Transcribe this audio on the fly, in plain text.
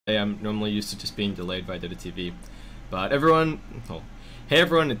I'm normally used to just being delayed by Dota TV. But everyone, well, hey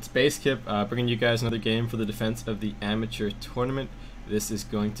everyone, it's Basekip, bringing you guys another game for the defense of the amateur tournament. This is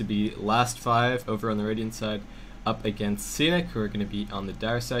going to be last five over on the Radiant side, up against Scenic, who are going to be on the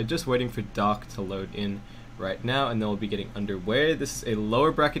Dire side, just waiting for Doc to load in right now, and then we'll be getting underway. This is a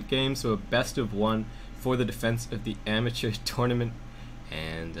lower bracket game, so a best of one for the defense of the amateur tournament,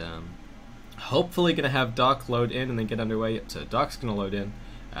 and hopefully going to have Doc load in and then get underway. So Doc's going to load in.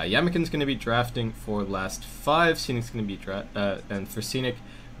 Yamakin's going to be drafting for last five. Scenic's going to be and for Scenic,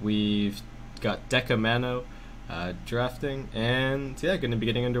 we've got Deca Mano drafting, and yeah, going to be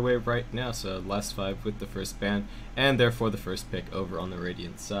getting underway right now. So last five with the first ban, and therefore the first pick over on the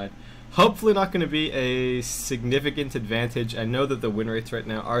Radiant side. Hopefully not going to be a significant advantage. I know that the win rates right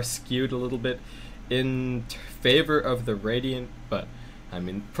now are skewed a little bit in favor of the Radiant, but I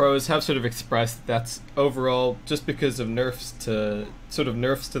mean, pros have sort of expressed that's overall just because of nerfs to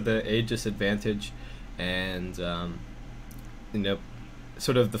the Aegis advantage, and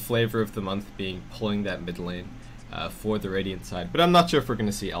sort of the flavor of the month being pulling that mid lane for the Radiant side. But I'm not sure if we're going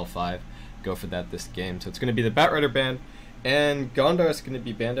to see L5 go for that this game. So it's going to be the Batrider ban, and Gondar is going to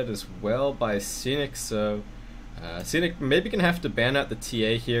be banned out as well by Scenic. So Scenic maybe going to have to ban out the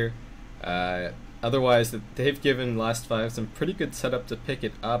TA here. Otherwise, they've given Last 5 some pretty good setup to pick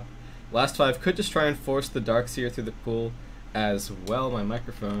it up. Last 5 could just try and force the Darkseer through the pool as well. My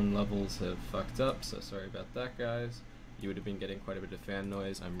microphone levels have fucked up, so sorry about that, guys. You would have been getting quite a bit of fan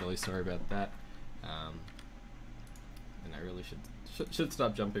noise. I'm really sorry about that. And I really should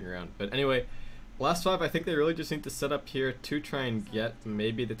stop jumping around. But anyway, Last 5, I think they really just need to set up here to try and get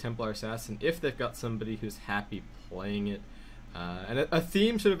maybe the Templar Assassin if they've got somebody who's happy playing it. And a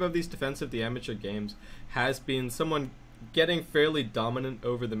theme sort of these defensive, the amateur games, has been someone getting fairly dominant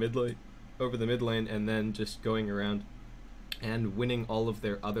over the mid lane, and then just going around and winning all of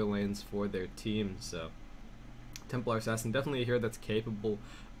their other lanes for their team. So Templar Assassin definitely a hero that's capable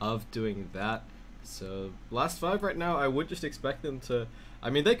of doing that. So last five right now, I would just expect them to, I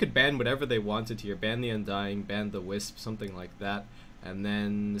mean, they could ban whatever they wanted here, ban the Undying, ban the Wisp, something like that. And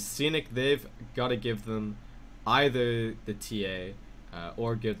then Scenic, they've got to give them either the TA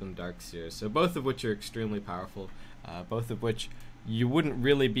or give them Darkseer, so both of which are extremely powerful, both of which you wouldn't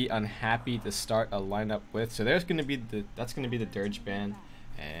really be unhappy to start a lineup with. So there's going to be that's going to be the Dirge ban,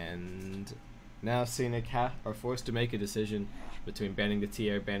 and now Scenic are forced to make a decision between banning the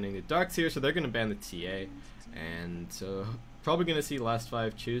TA or banning the Darkseer, so they're going to ban the TA, and so probably going to see Last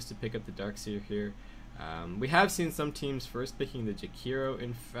 5 choose to pick up the Darkseer here. We have seen some teams first picking the Jakiro,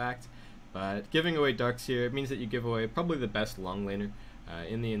 in fact. But giving away Darkseer, it means that you give away probably the best long laner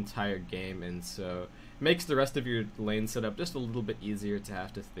in the entire game, and so it makes the rest of your lane setup just a little bit easier to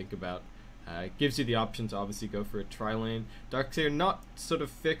have to think about. It gives you the option to obviously go for a tri-lane. Darkseer not sort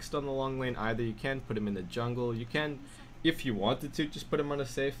of fixed on the long lane either. You can put him in the jungle. You can, if you wanted to, just put him on a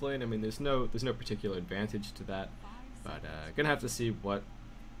safe lane. I mean, there's no particular advantage to that. But gonna have to see what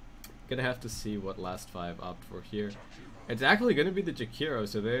Last 5 opt for here. It's actually going to be the Jakiro,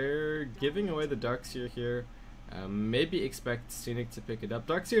 so they're giving away the Darkseer here. Maybe expect Scenic to pick it up.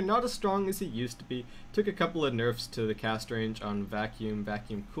 Darkseer not as strong as he used to be. Took a couple of nerfs to the cast range on Vacuum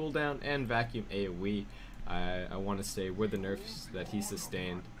cooldown, and Vacuum AoE. I want to say were the nerfs that he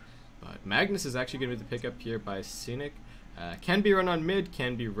sustained. But Magnus is actually going to be the pickup here by Scenic. Can be run on mid,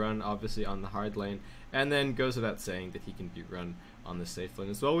 can be run obviously on the hard lane, and then goes without saying that he can be run on the safe lane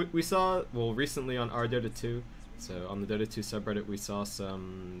as well. We saw, well, recently on our Dota 2, so on the Dota 2 subreddit, we saw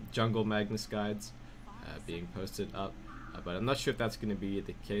some jungle Magnus guides being posted up, but I'm not sure if that's going to be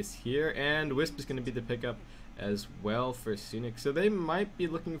the case here. And Wisp is going to be the pickup as well for Scenic, so they might be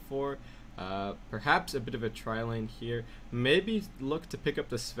looking for perhaps a bit of a tri-lane here. Maybe look to pick up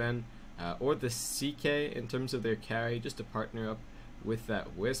the Sven or the CK in terms of their carry, just to partner up with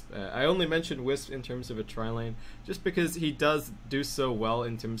that Wisp. I only mentioned Wisp in terms of a tri-lane just because he does do so well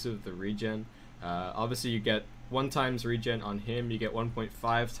in terms of the regen. Obviously you get 1 times regen on him, you get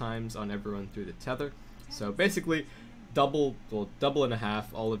 1.5 times on everyone through the tether. So basically double and a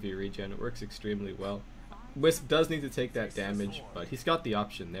half all of your regen. It works extremely well. Wisp does need to take that damage, but he's got the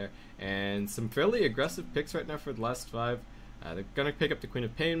option there. And some fairly aggressive picks right now for the Last 5. They're going to pick up the Queen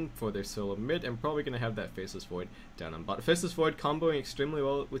of Pain for their solo mid, and probably going to have that Faceless Void down on bot. Faceless Void comboing extremely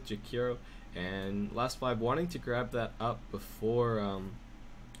well with Jakiro, and Last 5 wanting to grab that up before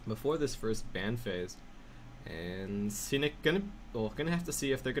this first ban phase. And Scenic gonna have to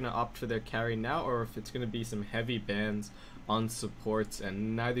see if they're gonna opt for their carry now, or if it's gonna be some heavy bans on supports,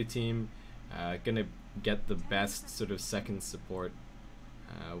 and neither team gonna get the best sort of second support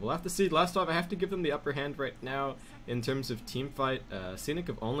We'll have to see. Last off, I have to give them the upper hand right now in terms of team fight. Scenic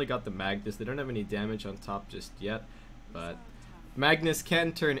have only got the Magnus. They don't have any damage on top just yet, but Magnus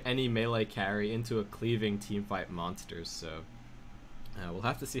can turn any melee carry into a cleaving teamfight monster, so we'll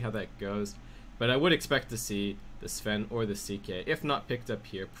have to see how that goes. But I would expect to see the Sven or the CK, if not picked up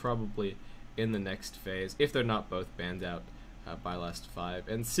here, probably in the next phase, if they're not both banned out by last 5.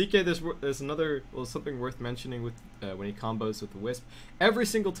 And CK, there's another, well, something worth mentioning with when he combos with Wisp. Every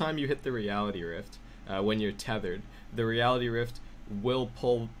single time you hit the Reality Rift, when you're tethered, the Reality Rift will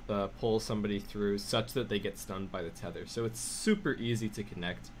pull somebody through such that they get stunned by the tether. So it's super easy to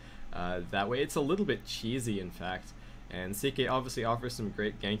connect that way. It's a little bit cheesy, in fact, and CK obviously offers some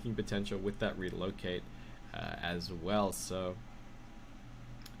great ganking potential with that relocate as well. So,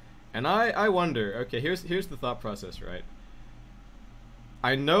 and I wonder, okay, here's the thought process, right?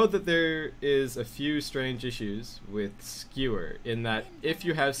 I know that there is a few strange issues with skewer, in that if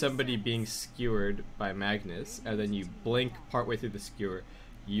you have somebody being skewered by Magnus and then you blink partway through the skewer,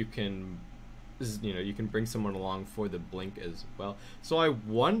 you can bring someone along for the blink as well. So I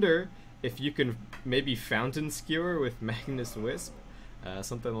wonder if you can maybe fountain skewer with Magnus Wisp,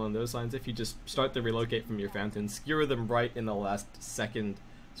 something along those lines. If you just start the relocate from your fountain, skewer them right in the last second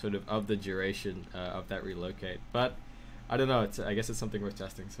sort of the duration of that relocate. But I don't know. I guess it's something worth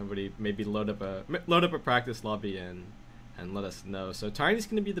testing. Somebody maybe load up a practice lobby and let us know. So Tiny's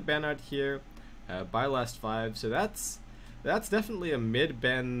going to be the ban out here by last 5. So that's definitely a mid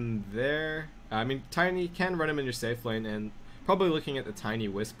ban there. I mean, Tiny can run him in your safe lane, and probably looking at the Tiny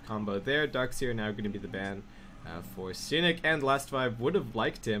Wisp combo there. Darkseer now going to be the ban for Scenic, and last 5 would have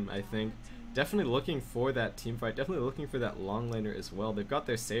liked him, I think. Definitely looking for that team fight. Definitely looking for that long laner as well. They've got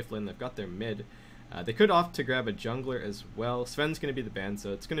their safe lane. They've got their mid. They could opt to grab a jungler as well. Sven's going to be the ban,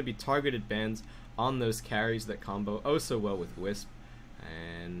 so it's going to be targeted bans on those carries that combo oh so well with Wisp.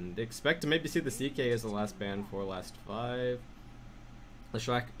 And expect to maybe see the CK as the last ban for last 5.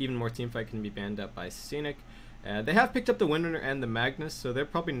 Leshrac, even more teamfight, can be banned up by Scenic. They have picked up the Windrunner and the Magnus, so they're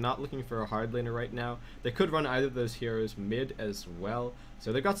probably not looking for a hard laner right now. They could run either of those heroes mid as well,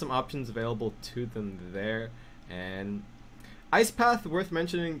 so they've got some options available to them there. And Ice Path, worth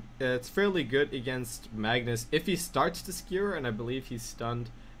mentioning, it's fairly good against Magnus if he starts to skewer, and I believe he's stunned.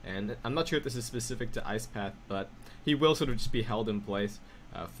 And I'm not sure if this is specific to Ice Path, but he will sort of just be held in place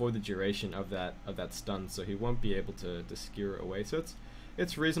for the duration of that stun, so he won't be able to skewer away. So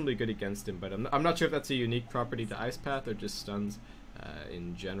it's reasonably good against him, but I'm not sure if that's a unique property to Ice Path or just stuns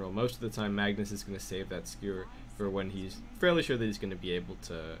in general. Most of the time, Magnus is going to save that skewer for when he's fairly sure that he's going to be able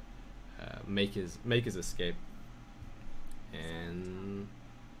to make his escape. And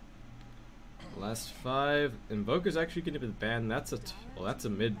last 5, Invoker's actually going to be the ban. That's a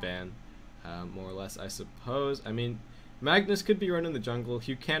mid ban, more or less, I suppose. I mean, Magnus could be running the jungle.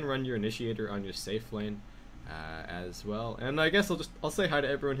 You can run your initiator on your safe lane as well. And I guess I'll say hi to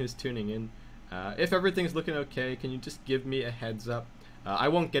everyone who's tuning in. If everything's looking okay, can you just give me a heads up? I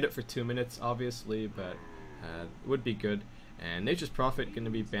won't get it for 2 minutes, obviously, but it would be good. And Nature's Prophet going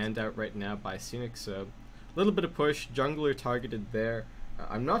to be banned out right now by Scenic, so a little bit of push, jungler targeted there.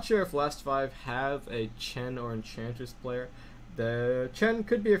 I'm not sure if last 5 have a Chen or Enchantress player. The Chen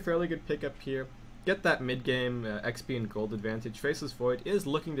could be a fairly good pickup here. Get that mid-game XP and gold advantage. Faceless Void is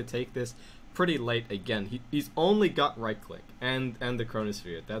looking to take this pretty late again. He's only got right-click and the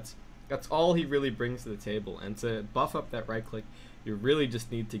Chronosphere. That's all he really brings to the table. And to buff up that right-click, you really just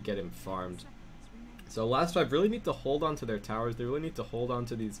need to get him farmed. So last 5 really need to hold on to their towers. They really need to hold on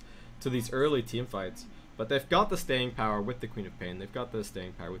to these early team fights. But they've got the staying power with the Queen of Pain. They've got the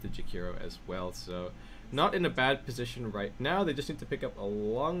staying power with the Jakiro as well. So not in a bad position right now. They just need to pick up a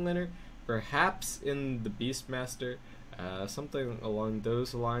long laner, perhaps in the Beastmaster, something along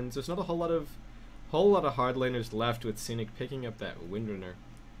those lines. There's not a whole lot of hard laners left with Scenic picking up that Windrunner.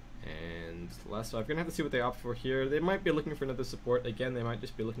 And last 5, gonna have to see what they opt for here. They might be looking for another support. Again, they might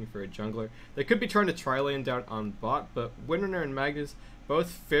just be looking for a jungler. They could be trying to tri-lane down on bot, but Windrunner and Magnus,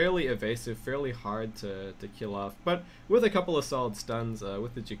 both fairly evasive, fairly hard to kill off, but with a couple of solid stuns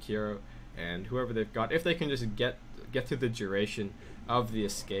with the Jakiro and whoever they've got, if they can just get through the duration of the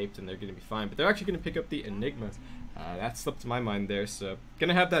escape, then they're going to be fine. But they're actually going to pick up the Enigma. That slipped my mind there. So going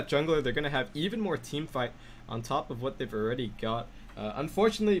to have that jungler. They're going to have even more team fight on top of what they've already got.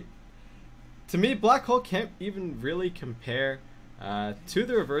 Unfortunately, to me, Black Hole can't even really compare to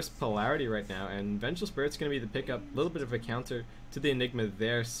the reverse polarity right now, and Vengeful Spirit's going to be the pickup, a little bit of a counter to the Enigma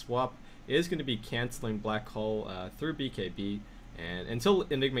there. Swap is going to be canceling Black Hole through BKB, and until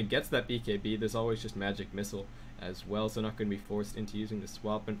Enigma gets that BKB, there's always just Magic Missile as well, so not going to be forced into using the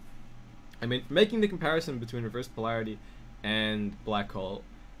swap. And I mean, making the comparison between reverse polarity and Black Hole.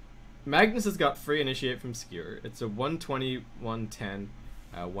 Magnus has got free initiate from Skewer. It's a 120, 110,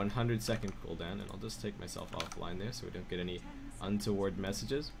 100 second cooldown, and I'll just take myself offline there so we don't get any untoward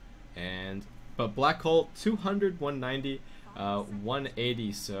messages. But Black Hole 200, 190,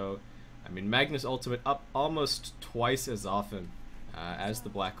 180. So I mean, Magnus ultimate up almost twice as often as the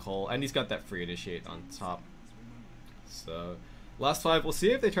Black Hole, and he's got that free initiate on top. So last 5, we'll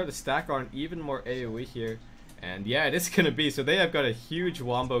see if they try to stack on even more AoE here. And yeah, it is going to be. So they have got a huge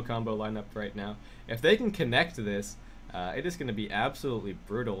wombo combo lineup right now. If they can connect this, it is going to be absolutely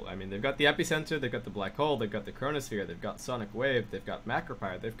brutal. I mean, they've got the Epicenter, they've got the Black Hole, they've got the Chronosphere, they've got Sonic Wave, they've got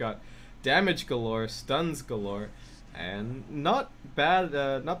Macropyre, they've got damage galore, stuns galore, and not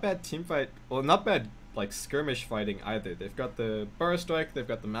bad team fight. Well, not bad like skirmish fighting either. They've got the Burrow Strike, they've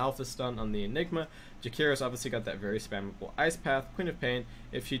got the Malphus stun on the Enigma. Jakira's obviously got that very spammable Ice Path. Queen of Pain,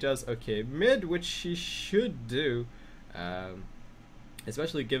 if she does okay mid, which she should do,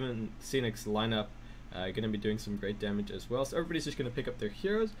 especially given Scenic's lineup, going to be doing some great damage as well. So everybody's just going to pick up their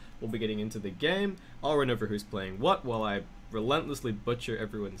heroes. We'll be getting into the game. I'll run over who's playing what while I relentlessly butcher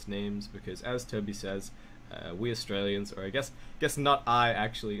everyone's names, because as Toby says, we Australians, or I guess not I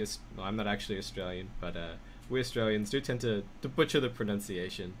actually, well, I'm not actually Australian, but we Australians do tend to butcher the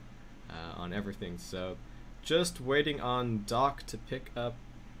pronunciation on everything. So just waiting on Doc to pick up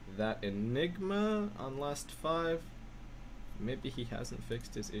that Enigma on last 5. Maybe he hasn't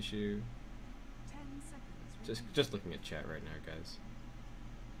fixed his issue. Just looking at chat right now, guys.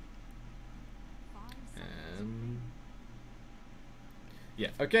 Yeah,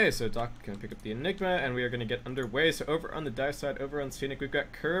 okay, so Doc can pick up the Enigma, and we are going to get underway. So over on the dive side, over on Scenic, we've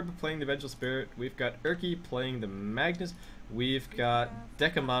got Curb playing the Vengeful Spirit, we've got Urki playing the Magnus, we've got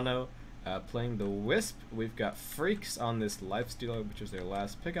Decamano playing the Wisp, we've got Freaks on this Lifestealer, which is their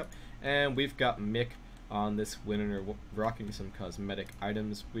last pickup, and we've got Mick on this Winner rocking some cosmetic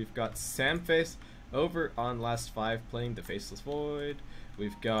items. We've got Samface over on last 5 playing the Faceless Void.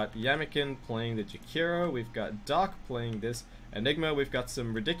 We've got Yamikin playing the Jakiro. We've got Doc playing this Enigma. We've got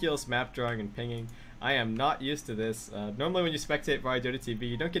some ridiculous map drawing and pinging. I am not used to this. Normally when you spectate via Dota TV,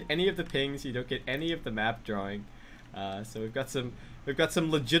 you don't get any of the pings, you don't get any of the map drawing. So we've got some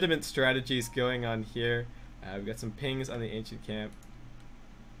legitimate strategies going on here. We've got some pings on the Ancient Camp.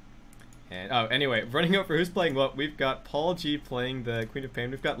 And oh, anyway, running over who's playing what, we've got Paul G playing the Queen of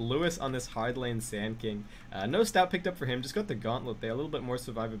Pain, we've got Lewis on this hard lane Sand King. No stout picked up for him, just got the Gauntlet there, a little bit more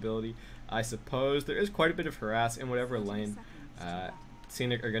survivability, I suppose. There is quite a bit of harass in whatever lane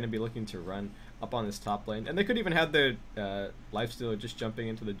Scenic are going to be looking to run up on this top lane. And they could even have their Lifestealer just jumping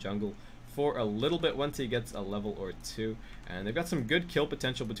into the jungle for a little bit once he gets a level or 2. And they've got some good kill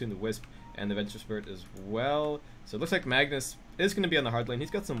potential between the Wisp and the Vengeful Spirit as well. So it looks like Magnus is going to be on the hard lane. He's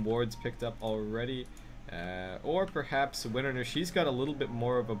got some wards picked up already. Or perhaps Winner, she's got a little bit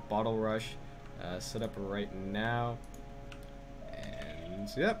more of a bottle rush set up right now. And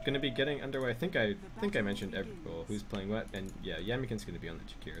so, yep, going to be getting underway. I think I mentioned who's playing what. And yeah, Yamikin's going to be on the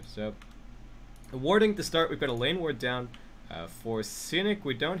Jakir. So warding to start, we've got a lane ward down. For Scenic,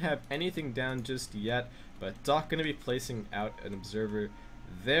 we don't have anything down just yet, but Doc going to be placing out an observer.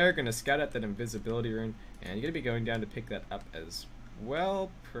 They're going to scout out that invisibility rune, and you're going to be going down to pick that up as well,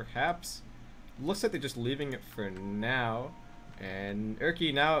 perhaps. Looks like they're just leaving it for now. And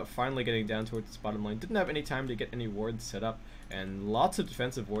Urki now finally getting down towards this bottom lane. Didn't have any time to get any wards set up, and lots of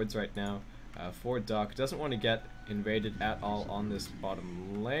defensive wards right now for Doc. Doesn't want to get invaded at all on this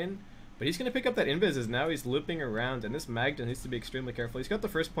bottom lane. But he's going to pick up that invis as now he's looping around, and this Magda needs to be extremely careful. He's got the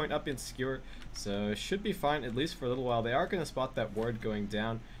first point up in Skewer, so should be fine at least for a little while. They are going to spot that ward going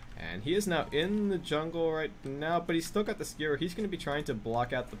down, and he is now in the jungle right now, but he's still got the Skewer. He's going to be trying to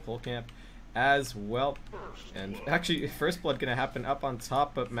block out the pull camp as well. And actually, First Blood going to happen up on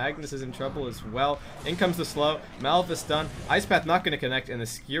top, but Magnus is in trouble as well. In comes the slow. Malphus done. Ice Path not going to connect, and the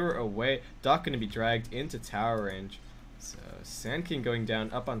Skewer away. Doc going to be dragged into tower range. So Sand King going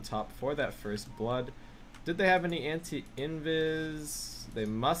down up on top for that First Blood. Did they have any anti-invis? They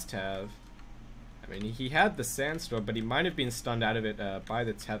must have. I mean, he had the Sandstorm, but he might have been stunned out of it by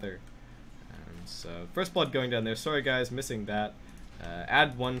the tether. So First Blood going down there. Sorry guys, missing that.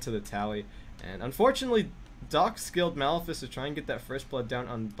 Add 1 to the tally. And unfortunately, Doc skilled Malphus to try and get that First Blood down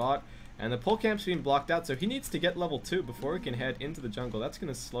on bot. And the pull camp's being blocked out, so he needs to get level 2 before he can head into the jungle. That's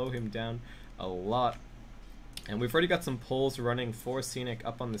going to slow him down a lot. And we've already got some pulls running for Scenic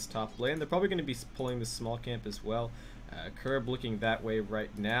up on this top lane. They're probably going to be pulling this small camp as well. Curb looking that way right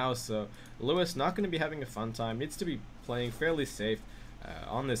now. So Lewis not going to be having a fun time. Needs to be playing fairly safe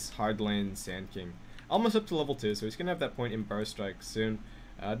on this hard lane Sand King. Almost up to level 2, so he's going to have that point in Burrow Strike soon.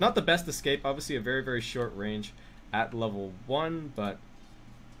 Not the best escape, obviously a very, very short range. at level 1, but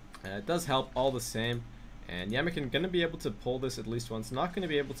it does help all the same. And Yamakin going to be able to pull this at least once. Not going to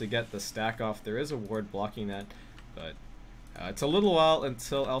be able to get the stack off. There is a ward blocking that, but it's a little while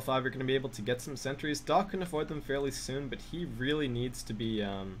until L5 are going to be able to get some sentries. Doc can avoid them fairly soon, but he really needs to be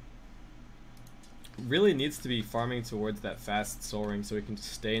farming towards that fast soaring so he can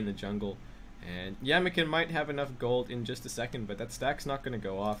just stay in the jungle. And Yamakin might have enough gold in just a second, but that stack's not going to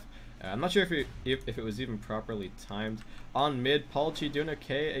go off. I'm not sure if it was even properly timed. On mid, Paul G doing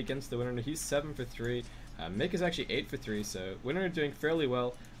okay against the Winner. He's 7 for 3. Mick is actually 8 for 3, so Winner doing fairly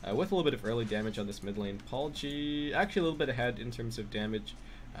well with a little bit of early damage on this mid lane. Paul G actually a little bit ahead in terms of damage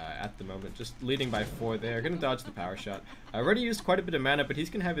at the moment, just leading by 4 there. Going to dodge the power shot. Already used quite a bit of mana, but he's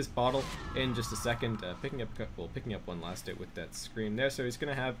going to have his bottle in just a second, picking up one last hit with that scream there, so he's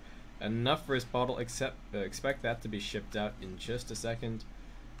going to have enough for his bottle, expect that to be shipped out in just a second.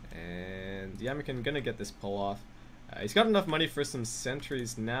 And Yamakin gonna get this pull off. He's got enough money for some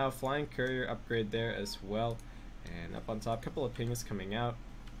sentries now. Flying courier upgrade there as well. And up on top, couple of pings coming out.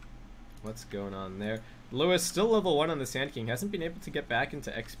 What's going on there? Lewis still level 1 on the Sand King. Hasn't been able to get back into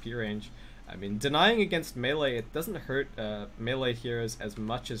XP range. I mean, denying against melee, it doesn't hurt melee heroes as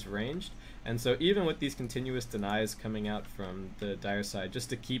much as ranged. And so even with these continuous denies coming out from the Dire side, just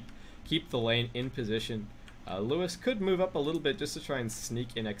to keep the lane in position, Lewis could move up a little bit just to try and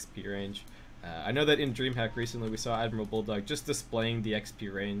sneak in XP range. I know that in DreamHack recently we saw Admiral Bulldog just displaying the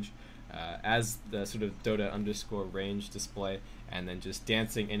XP range as the sort of Dota _ range display, and then just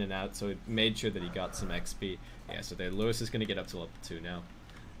dancing in and out, so it made sure that he got some XP. Yeah, so there, Lewis is going to get up to level 2 now.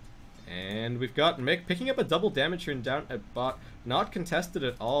 And we've got Mick picking up a double damage turn down at bot, not contested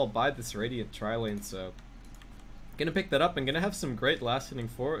at all by this Radiant tri-lane, so gonna pick that up and gonna have some great last hitting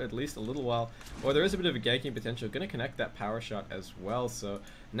for at least a little while. Or there is a bit of a ganking potential. Gonna connect that power shot as well. So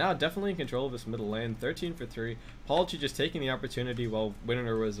now definitely in control of this middle lane. 13 for 3. Paul G just taking the opportunity while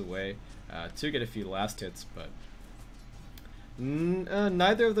Winner was away to get a few last hits, but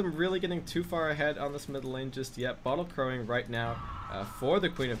neither of them really getting too far ahead on this middle lane just yet. Bottle crowing right now for the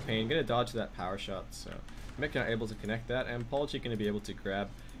Queen of Pain. Gonna dodge that power shot. So Mick not able to connect that, and Paul G gonna be able to grab.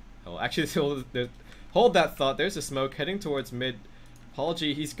 Oh, actually, hold that thought. There's a smoke heading towards mid. Paul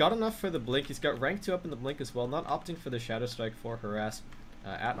G, he's got enough for the blink. He's got rank 2 up in the blink as well. Not opting for the Shadow Strike for harass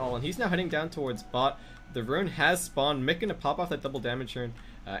at all. And he's now heading down towards bot. The rune has spawned. Mick gonna pop off that double damage turn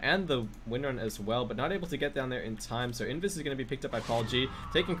and the wind run as well, but not able to get down there in time. So Invis is gonna be picked up by Paul G,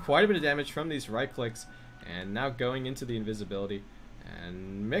 taking quite a bit of damage from these right clicks, and now going into the invisibility.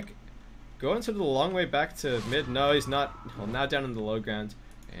 And Mick going sort of the long way back to mid. No, he's not. Well, now down in the low ground.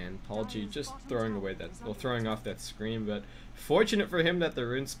 And Paul G just throwing off that scream, but fortunate for him that the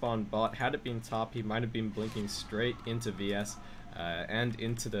rune spawn bot. Had it been top, he might have been blinking straight into VS and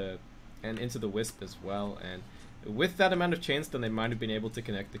into the Wisp as well. And with that amount of chain stun, they might have been able to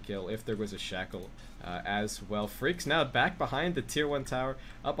connect the kill if there was a shackle as well. Freak's now back behind the tier 1 tower,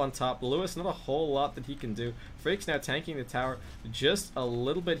 up on top. Lewis, not a whole lot that he can do. Freak's now tanking the tower just a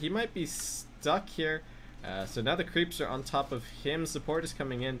little bit. He might be stuck here. So now the creeps are on top of him. Support is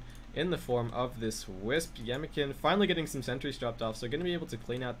coming in the form of this Wisp. Yamakin finally getting some sentries dropped off, so going to be able to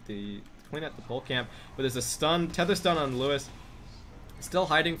clean out the pole camp. But there's a tether stun on Lewis. Still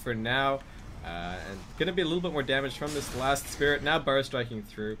hiding for now. And going to be a little bit more damage from this last spirit. Now burrow striking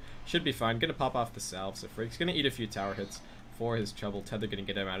through. Should be fine. Going to pop off the salve. So Freak's going to eat a few tower hits for his trouble. Tether going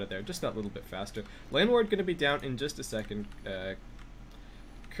to get him out of there just that little bit faster. Lane Ward going to be down in just a second.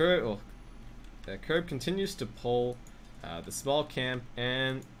 Curb continues to pull the small camp,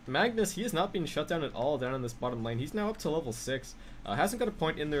 and Magnus, he has not been shut down at all down in this bottom lane. He's now up to level 6. Hasn't got a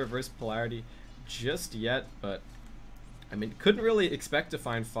point in the reverse polarity just yet, but I mean, couldn't really expect to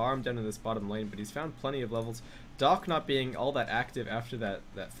find farm down in this bottom lane, but he's found plenty of levels. Doc not being all that active after that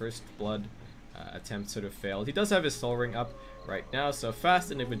first blood attempt sort of failed. He does have his soul ring up right now, so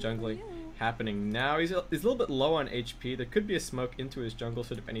fast Enigma jungling happening now. He's a little bit low on HP. There could be a smoke into his jungle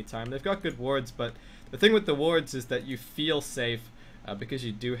sort of any time. They've got good wards, but the thing with the wards is that you feel safe because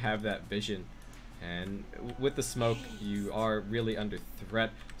you do have that vision. And with the smoke, you are really under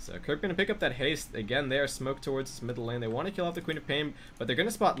threat. So Kirk gonna pick up that haste. Again, they are smoked towards this middle lane. They want to kill off the Queen of Pain, but they're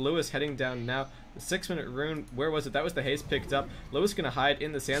gonna spot Lewis heading down now. The 6-minute rune, where was it? That was the haste picked up. Lewis gonna hide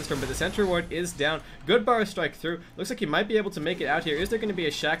in the sandstorm, but the sentry ward is down. Good bar strike through. Looks like he might be able to make it out here. Is there gonna be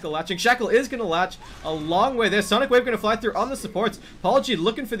a shackle latching? Shackle is gonna latch a long way there. Sonic Wave gonna fly through on the supports. Paul G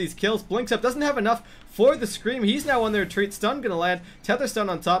looking for these kills. Blinks up. Doesn't have enough for the scream. He's now on the retreat. Stun gonna land. Tether stun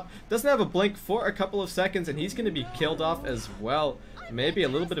on top. Doesn't have a blink for a couple of seconds, and he's gonna be killed off as well. Maybe a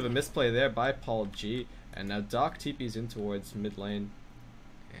little bit of a misplay there by Paul G. And now Doc TP's in towards mid lane.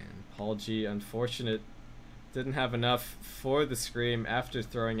 And Paul G, unfortunate Didn't have enough for the Scream after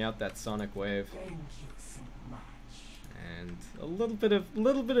throwing out that Sonic Wave. And a little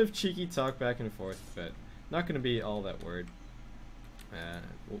bit of cheeky talk back and forth, but not going to be all that worried.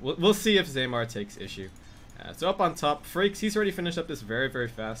 We'll see if Zaymar takes issue. So up on top, Freaks, he's already finished up this very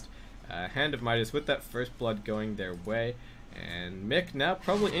fast. Hand of Midas with that first blood going their way. And Mick now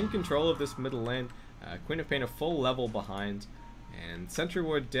probably in control of this middle lane. Queen of Pain a full level behind. And Sentry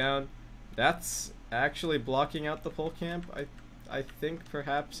Ward down. That's actually blocking out the pole camp. I think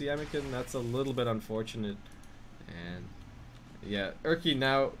perhaps Yamikin. That's a little bit unfortunate. And yeah, Urki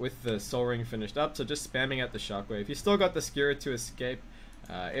now with the Soul Ring finished up, so just spamming at the Shockwave. He's still got the Skewer to escape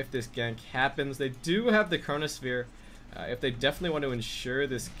if this gank happens. They do have the Chronosphere. If they definitely want to ensure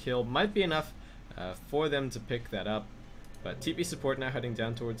this kill, might be enough for them to pick that up. But TP support now heading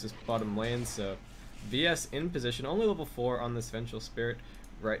down towards this bottom lane, so VS in position, only level 4 on this Vengeful Spirit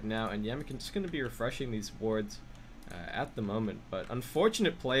right now, and Yamikin just going to be refreshing these wards at the moment. But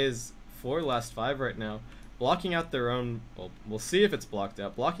unfortunate plays for Last 5 right now, blocking out their own, well, we'll see if it's blocked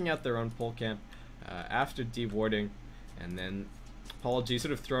out, blocking out their own pole camp after dewarding, and then Paul G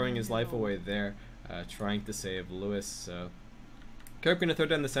sort of throwing his life away there, trying to save Lewis. So Kirk going to throw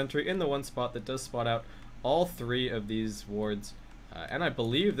down the sentry in the one spot that does spot out all 3 of these wards, and I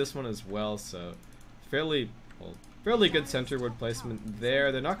believe this one as well, so fairly good sentry ward placement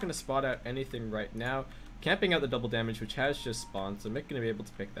there. They're not going to spot out anything right now. Camping out the double damage, which has just spawned, so Mick going to be able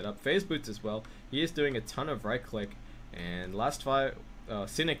to pick that up. Phase Boots as well. He is doing a ton of right click. And Last 5,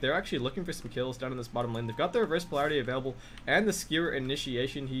 Scenic, they're actually looking for some kills down in this bottom lane. They've got the Reverse Polarity available and the Skewer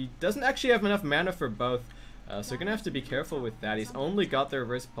Initiation. He doesn't actually have enough mana for both, so you're going to have to be careful with that. He's only got the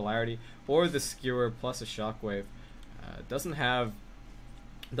Reverse Polarity or the Skewer plus a Shockwave. Doesn't have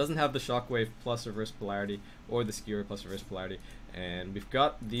the Shockwave plus Reverse Polarity or the Skewer plus Reverse Polarity. And we've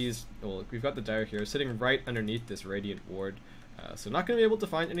got these, well, we've got the Dire here sitting right underneath this Radiant Ward. So not going to be able to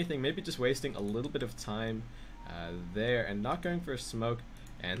find anything, maybe just wasting a little bit of time there and not going for a smoke.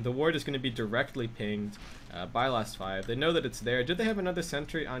 And the ward is going to be directly pinged by Last 5. They know that it's there. Did they have another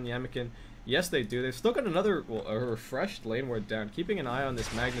sentry on Yamikin? Yes, they do. They've still got another, well, a refreshed lane ward down, keeping an eye on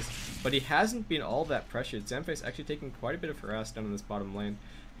this Magnus, but he hasn't been all that pressured. Zamface actually taking quite a bit of harass down in this bottom lane.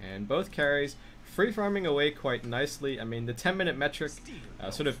 And both carries free farming away quite nicely. I mean, the 10-minute metric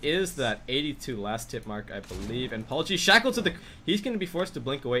sort of is that 82 last hit mark, I believe. And Paul G shackled to the... He's going to be forced to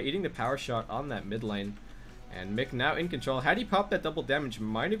blink away, eating the power shot on that mid lane. And Mick now in control. Had he popped that double damage,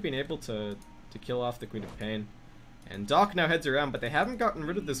 might have been able to kill off the Queen of Pain. And Doc now heads around, but they haven't gotten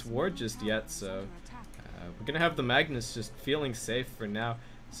rid of this ward just yet, so we're going to have the Magnus just feeling safe for now.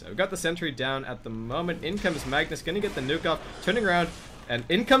 So we've got the sentry down at the moment. In comes Magnus, going to get the nuke off, turning around. And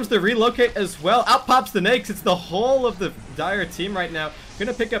in comes the relocate as well. Out pops the Nakes. It's the whole of the Dire team right now.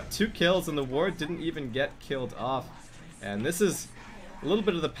 Gonna pick up 2 kills, and the ward didn't even get killed off. And this is a little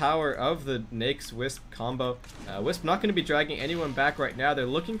bit of the power of the Nakes Wisp combo. Wisp not gonna be dragging anyone back right now. They're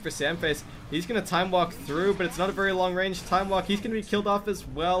looking for Samface. He's gonna time walk through, but it's not a very long range time walk. He's gonna be killed off as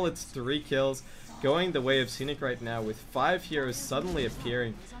well. It's 3 kills, going the way of Scenic right now, with 5 heroes suddenly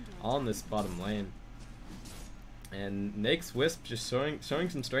appearing on this bottom lane. And Nake's Wisp just showing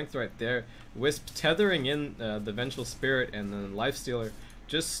some strength right there. Wisp tethering in the Vengeful Spirit, and then Lifestealer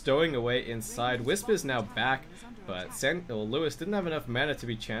just stowing away inside. Wisp is now back, but Lewis didn't have enough mana to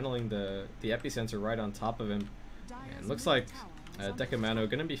be channeling the Epicenter right on top of him. And looks like Decamano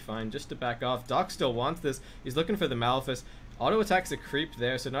gonna be fine just to back off. Doc still wants this. He's looking for the Malefice. Auto attacks a creep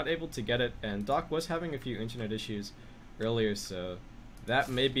there, so not able to get it. And Doc was having a few internet issues earlier, so that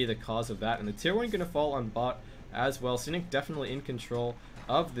may be the cause of that. And the tier 1 gonna fall on bot as well. Scenic definitely in control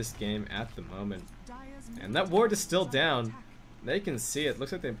of this game at the moment. And that ward is still down. They can see it.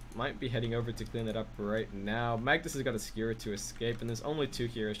 Looks like they might be heading over to clean it up right now. Magnus has got a Skewer to escape, and there's only 2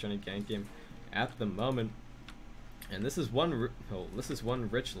 heroes trying to gank him at the moment. And this is one rich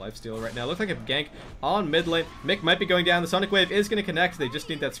lifesteal right now. Looks like a gank on mid lane. Mick might be going down. The Sonic Wave is going to connect. They just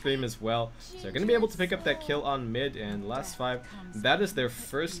need that Scream as well. So they're going to be able to pick up that kill on mid. And Last 5, that is their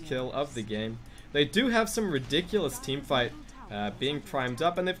first kill of the game. They do have some ridiculous teamfight being primed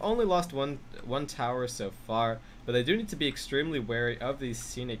up, and they've only lost one tower so far, but they do need to be extremely wary of these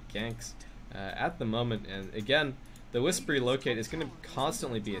Scenic ganks at the moment. And again, the Wisp relocate is going to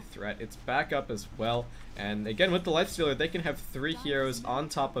constantly be a threat. It's back up as well, and again with the Lifestealer, they can have 3 heroes on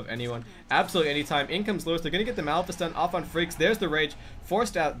top of anyone absolutely anytime. In comes Lewis. They're going to get the Malefice done off on Freaks. There's the Rage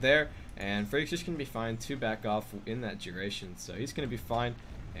forced out there, and Freaks just going to be fine to back off in that duration, so he's going to be fine.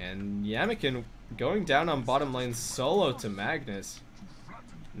 And Yamikin going down on bottom lane solo to Magnus.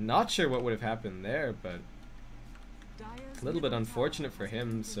 Not sure what would have happened there, but a little bit unfortunate for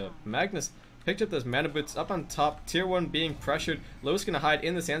him. So Magnus Picked up those mana boots up on top. Tier 1 being pressured. Lewis gonna hide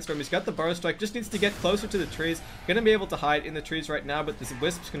in the sandstorm. He's got the burrow strike. Just needs to get closer to the trees. Gonna be able to hide in the trees right now, but this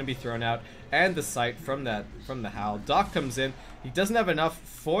Wisp's gonna be thrown out. And the sight from the Howl. Doc comes in. He doesn't have enough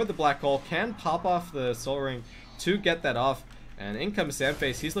for the black hole. Can pop off the soul ring to get that off. And in comes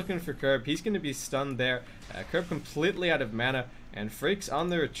Sandface. He's looking for Curb. He's gonna be stunned there. Curb completely out of mana. And Freak's on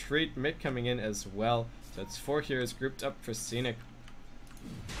the retreat. Mick coming in as well. So it's 4 heroes grouped up for Scenic.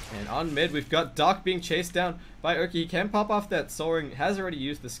 And on mid, we've got Doc being chased down by Urki. He can pop off that soul ring. Has already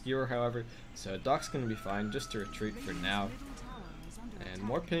used the skewer, however. So Doc's going to be fine just to retreat for now. And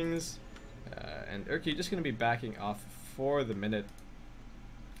more pings. And Urki just going to be backing off for the minute.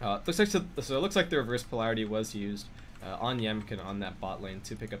 It looks like the reverse polarity was used on Yemkin on that bot lane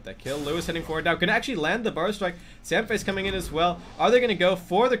to pick up that kill. Lewis heading forward now. Can actually land the bar strike. Sandface coming in as well. Are they going to go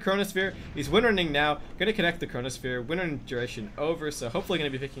for the Chronosphere? He's win-running now. Going to connect the Chronosphere. Win-run duration over. So hopefully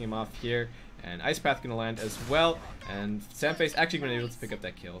going to be picking him off here. And Ice Path going to land as well. And Sandface actually going to be able to pick up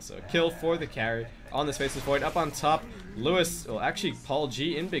that kill. So a kill for the carry on the Spaceless Void. Up on top, Lewis, well actually Paul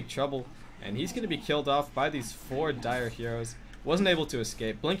G in big trouble. And he's going to be killed off by these 4 dire heroes. Wasn't able to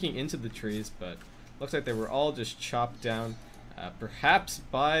escape. Blinking into the trees, but looks like they were all just chopped down, perhaps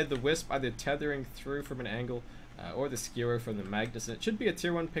by the Wisp, either tethering through from an angle, or the skewer from the Magnus. And it should be a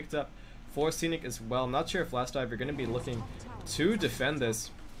tier 1 picked up for Scenic as well. Not sure if Last Dive are going to be looking to defend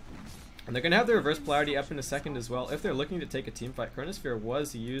this. And they're going to have the reverse polarity up in a second as well. If they're looking to take a team fight, Chronosphere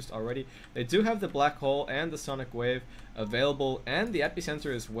was used already. They do have the Black Hole and the Sonic Wave available, and the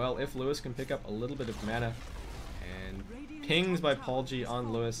Epicenter as well, if Lewis can pick up a little bit of mana. And pings by Paul G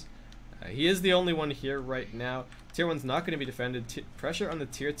on Lewis. He is the only one here right now. Tier 1's not going to be defended. Pressure on the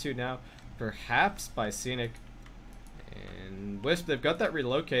Tier 2 now, perhaps by Scenic. And Wisp, they've got that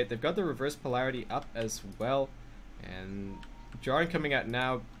relocate. They've got the reverse polarity up as well. And Jarring coming out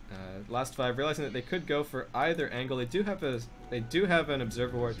now. Last 5 realizing that they could go for either angle. They do have an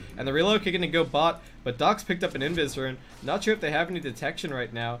observer ward, and the relocate going to go bot. But Doc's picked up an invis rune. Not sure if they have any detection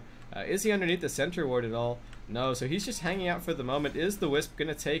right now. Is he underneath the center ward at all? No, so he's just hanging out for the moment. Is the Wisp going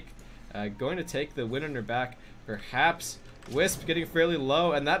to take the win on her back? Perhaps. Wisp getting fairly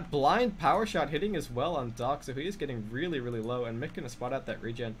low, and that blind power shot hitting as well on Doc, so he is getting really, really low, and Mick going to spot out that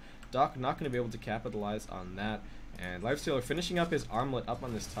regen. Doc not going to be able to capitalize on that, and Lifestealer finishing up his armlet up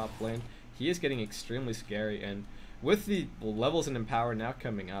on this top lane. He is getting extremely scary, and with the levels in Empower now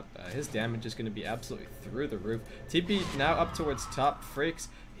coming up, his damage is going to be absolutely through the roof. TP now up towards top. Freaks,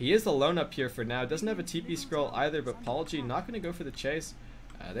 he is alone up here for now. Doesn't have a TP scroll either, but Paul G not going to go for the chase.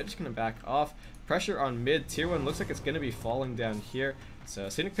 They're just going to back off. Pressure on mid. Tier 1 looks like it's going to be falling down here. So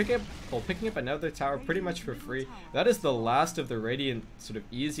Scenic picking up another tower pretty much for free. That is the last of the Radiant sort of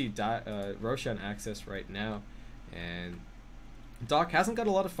easy Roshan access right now. And Doc hasn't got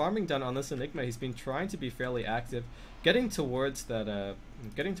a lot of farming done on this Enigma. He's been trying to be fairly active, getting towards that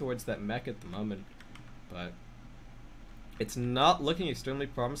mech at the moment, but it's not looking extremely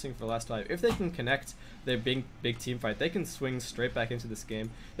promising for Last Dive. If they can connect their big team fight, they can swing straight back into this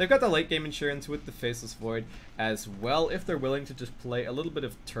game. They've got the late game insurance with the Faceless Void as well. If they're willing to just play a little bit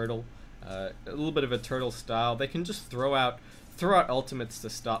of turtle, a little bit of a turtle style, they can just throw out ultimates to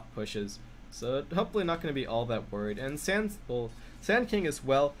stop pushes. So hopefully not going to be all that worried. And Sand King as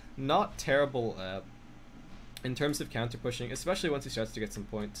well, not terrible in terms of counter pushing, especially once he starts to get some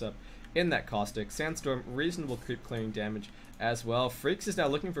points up in that Caustic. Sandstorm, reasonable creep clearing damage as well. Freaks is now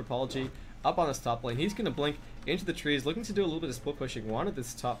looking for Paul G up on his top lane. He's going to blink into the trees, looking to do a little bit of split pushing. Wanted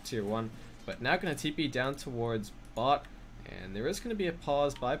this top tier 1, but now going to TP down towards bot. And there is going to be a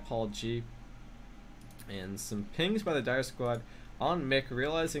pause by Paul G. And some pings by the Dire Squad on Mick,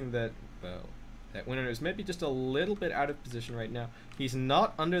 realizing that, well, that Winner is maybe just a little bit out of position right now. He's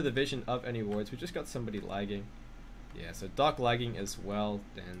not under the vision of any wards. We just got somebody lagging. Yeah, so Doc lagging as well,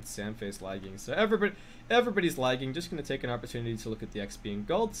 and Sandface lagging. So everybody's lagging. Just going to take an opportunity to look at the XP and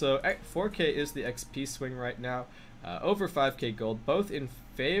gold. So 4K is the XP swing right now. Over 5K gold, both in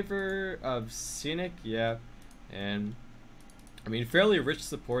favor of Scenic, yeah. And, I mean, fairly rich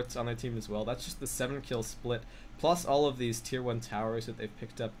supports on their team as well. That's just the 7-kill split, plus all of these tier 1 towers that they've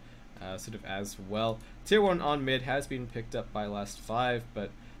picked up sort of as well. Tier 1 on mid has been picked up by Last 5,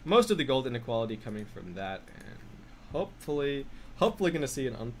 but most of the gold inequality coming from that. And hopefully going to see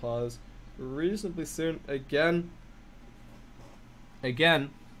an unpause reasonably soon. Again,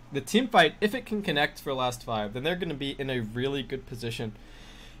 the team fight, if it can connect for Last 5, then they're going to be in a really good position.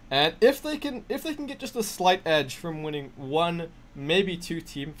 And if they can get just a slight edge from winning 1, maybe 2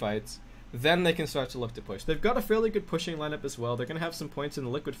 team fights, then they can start to look to push. They've got a fairly good pushing lineup as well. They're going to have some points in the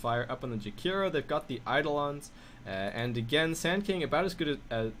Liquid Fire up on the Jakiro. They've got the Eidolons. And again, Sand King about as good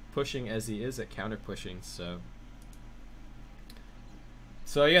at pushing as he is at counter pushing. So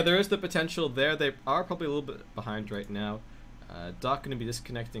yeah, there is the potential there. They are probably a little bit behind right now. Doc going to be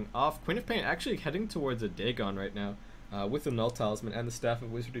disconnecting off. Queen of Pain actually heading towards a Dagon right now with the Null Talisman and the Staff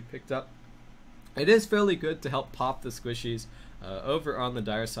of Wizardry picked up. It is fairly good to help pop the squishies over on the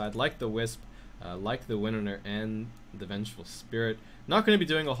dire side, like the Wisp, like the Winnower, and the Vengeful Spirit. Not going to be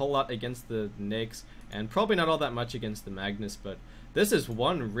doing a whole lot against the Nakes, and probably not all that much against the Magnus, but this is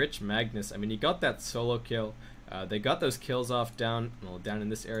one rich Magnus. I mean, he got that solo kill. They got those kills off down in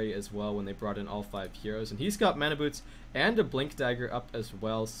this area as well when they brought in all 5 heroes, and he's got Mana Boots and a Blink Dagger up as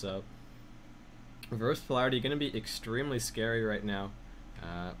well, so Reverse Polarity going to be extremely scary right now.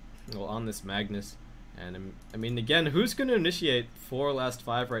 Well, on this Magnus, and I mean, again, who's going to initiate for last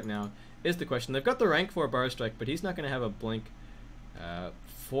 5 right now is the question. They've got the rank 4 Bar Strike, but he's not going to have a blink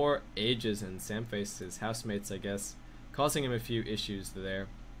for ages, and Samface, his housemates, I guess, causing him a few issues there.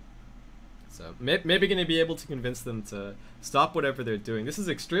 So maybe going to be able to convince them to stop whatever they're doing. This is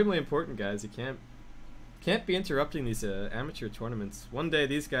extremely important, guys. You can't be interrupting these amateur tournaments. One day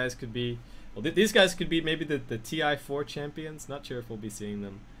these guys could be, well, these guys could be maybe the TI4 champions. Not sure if we'll be seeing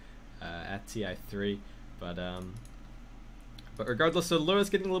them at TI3, but regardless, so Lewis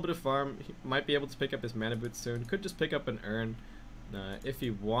getting a little bit of farm. He might be able to pick up his Mana Boots soon. Could just pick up an urn if he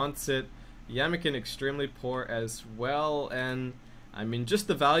wants it. Yamakin extremely poor as well, and I mean, just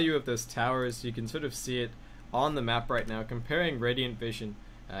the value of those towers, you can sort of see it on the map right now. Comparing Radiant Vision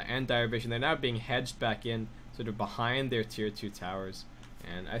and Dire Vision, they're now being hedged back in, sort of behind their tier 2 towers,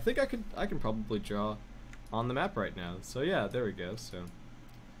 and I think I can probably draw on the map right now. So yeah, there we go. So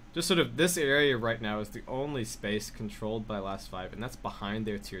just sort of this area right now is the only space controlled by last 5, and that's behind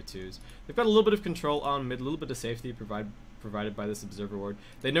their tier 2s. They've got a little bit of control on mid, a little bit of safety provided by this Observer Ward.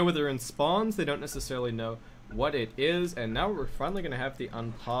 They know where they're in spawns, they don't necessarily know what it is, and now we're finally going to have the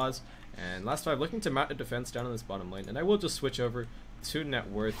unpause, and last 5 looking to mount a defense down in this bottom lane, and I will just switch over to Net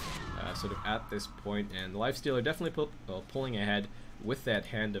Worth sort of at this point, and the Lifestealer definitely pulling ahead with that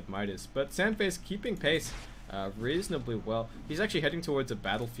Hand of Midas, but Sandface keeping pace reasonably well. He's actually heading towards a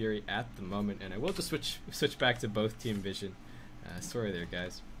Battle Fury at the moment, and I will just switch back to both Team Vision. Sorry there,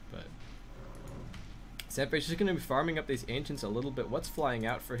 guys, but Sandface is going to be farming up these Ancients a little bit. What's flying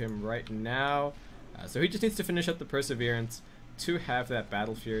out for him right now? So he just needs to finish up the Perseverance to have that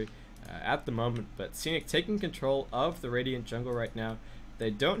Battle Fury at the moment, but Scenic taking control of the Radiant Jungle right now. They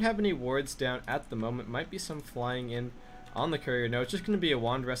don't have any wards down at the moment. Might be some flying in on the courier. No, it's just going to be a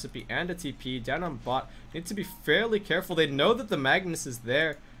wand recipe and a TP down on bot. Need to be fairly careful. They know that the Magnus is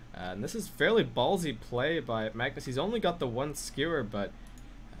there, and this is fairly ballsy play by Magnus. He's only got the 1 skewer, but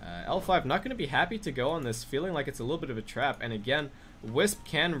L5 not going to be happy to go on this, feeling like it's a little bit of a trap. And again, Wisp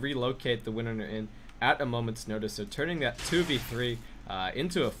can relocate the Winnower in at a moment's notice, so turning that 2v3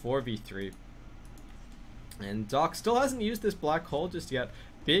 into a 4v3. And Doc still hasn't used this black hole just yet,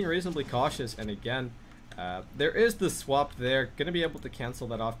 being reasonably cautious, and again, there is the swap there, going to be able to cancel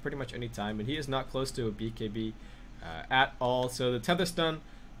that off pretty much any time, and he is not close to a BKB at all, so the Tether Stun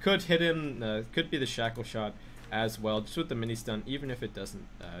could hit him, could be the Shackle Shot as well, just with the mini stun, even if it doesn't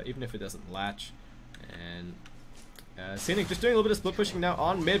latch. And Scenic just doing a little bit of split pushing now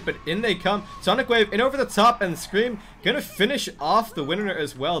on mid, but in they come. Sonic Wave in over the top, and Scream gonna finish off the Winnower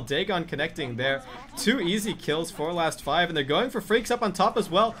as well. Dagon connecting there. 2 easy kills for last 5, and they're going for Freaks up on top as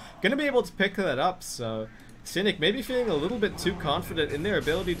well. Gonna be able to pick that up, so Scenic maybe feeling a little bit too confident in their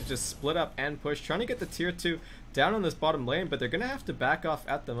ability to just split up and push, trying to get the tier 2 down on this bottom lane, but they're gonna have to back off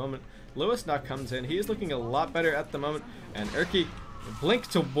at the moment. Lewis now comes in. He is looking a lot better at the moment, and Urki blink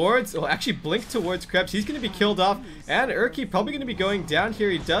towards Krebs. He's going to be killed off, and Urki probably going to be going down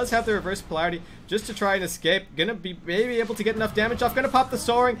here. He does have the reverse polarity just to try and escape. Going to be maybe able to get enough damage off. Going to pop the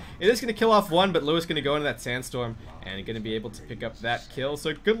Soul Ring. It is going to kill off 1, but Lewis going to go into that Sandstorm and going to be able to pick up that kill.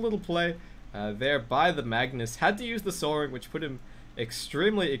 So good little play there by the Magnus. Had to use the Soul Ring, which put him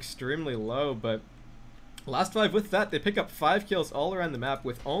extremely low, but last 5 with that, they pick up 5 kills all around the map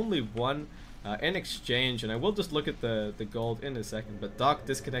with only 1 in exchange, and I will just look at the gold in a second, but Doc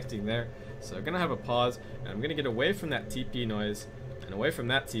disconnecting there, so I'm gonna have a pause, and I'm gonna get away from that TP noise and away from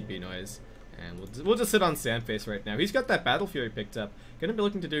that TP noise, and we'll just sit on Sandface right now. He's got that Battle Fury picked up, gonna be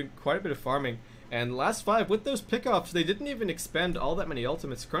looking to do quite a bit of farming, and last 5 with those pickoffs, they didn't even expend all that many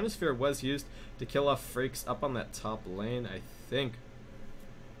ultimates. Chronosphere was used to kill off Freaks up on that top lane, I think,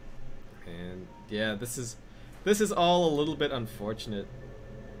 and yeah, this is all a little bit unfortunate.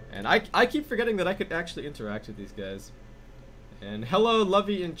 And I keep forgetting that I could actually interact with these guys. And hello,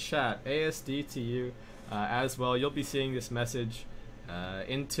 Lovey in chat. ASD to you as well. You'll be seeing this message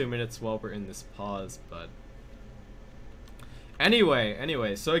in 2 minutes while we're in this pause. But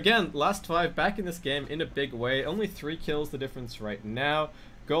anyway. So again, last 5 back in this game in a big way. Only 3 kills the difference right now.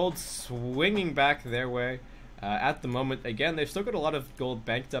 Gold swinging back their way at the moment. Again, they've still got a lot of gold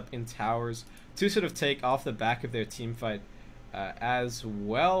banked up in towers to sort of take off the back of their team fight as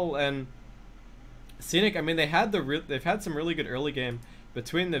well. And Scenic, I mean, they've had some really good early game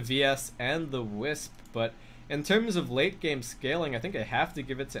between the VS and the Wisp, but in terms of late game scaling, I think I have to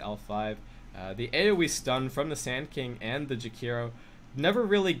give it to L5. The AoE stun from the Sand King and the Jakiro never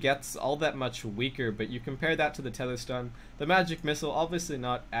really gets all that much weaker, but you compare that to the Tether Stun, the Magic Missile obviously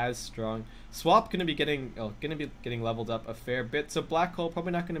not as strong. Swap gonna be getting leveled up a fair bit, so Black Hole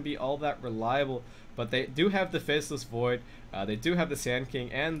probably not gonna be all that reliable, but they do have the Faceless Void, they do have the Sand King,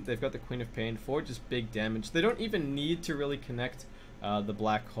 and they've got the Queen of Pain for just big damage. They don't even need to really connect the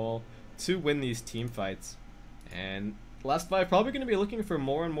Black Hole to win these team fights. And last 5 probably going to be looking for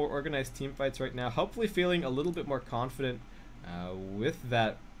more and more organized team fights right now, hopefully feeling a little bit more confident with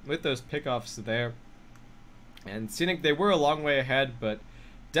those pickoffs there. And Scenic, they were a long way ahead, but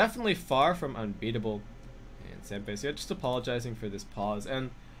definitely far from unbeatable. And Senpai, so yeah, just apologizing for this pause,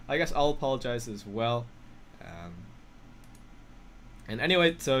 and I guess I'll apologize as well. And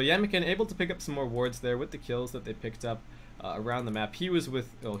anyway, so Yamiken able to pick up some more wards there with the kills that they picked up around the map. He was with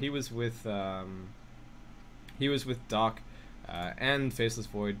Doc and Faceless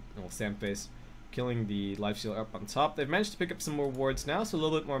Void, Sandface, killing the Lifestealer up on top. They've managed to pick up some more wards now, so a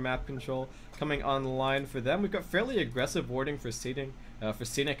little bit more map control coming online for them. We've got fairly aggressive warding for Scenic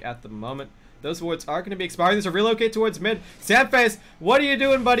at the moment. Those wards are going to be expiring. There's a relocate towards mid. Sandface, what are you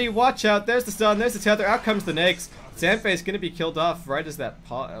doing, buddy? Watch out. There's the stun. There's the tether. Out comes the Nakes. Sandface going to be killed off right as that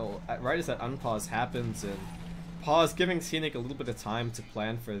unpause happens, and pause giving Scenic a little bit of time to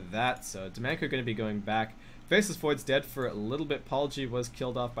plan for that. So Demanko going to be going back. Faceless Void's dead for a little bit. Paul G was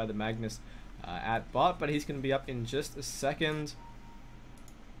killed off by the Magnus at bot, but he's going to be up in just a second.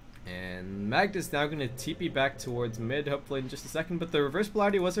 And Magnus now going to TP back towards mid, hopefully in just a second, but the reverse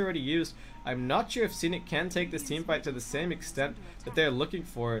polarity was already used. I'm not sure if Scenic can take this team fight to the same extent that they're looking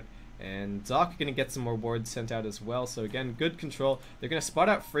for it. And Doc going to get some more wards sent out as well, so again, good control. They're going to spot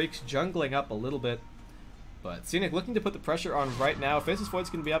out Freaks, jungling up a little bit. But Scenic looking to put the pressure on right now. Faceless Void's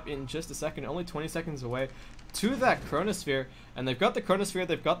going to be up in just a second, only 20 seconds away to that Chronosphere. And they've got the Chronosphere,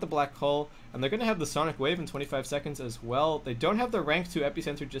 they've got the Black Hole, and they're going to have the Sonic Wave in 25 seconds as well. They don't have the rank 2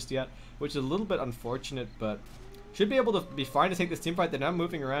 Epicenter just yet, which is a little bit unfortunate, but should be able to be fine to take this team fight. They're now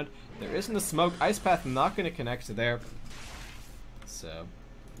moving around. There isn't a smoke. Ice Path not going to connect there. So,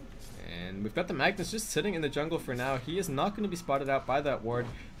 and we've got the Magnus just sitting in the jungle for now. He is not going to be spotted out by that ward.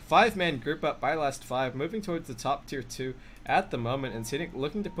 5-man group up by last 5, moving towards the top tier 2 at the moment, and Scenic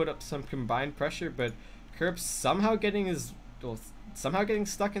looking to put up some combined pressure, but Curb somehow getting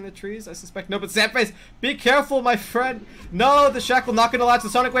stuck in the trees, I suspect. No, but Sandface, be careful, my friend. No, the Shackle not going to latch. The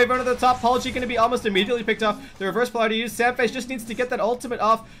Sonic Wave under the top. Apology going to be almost immediately picked off. The reverse polarity used. Sandface just needs to get that ultimate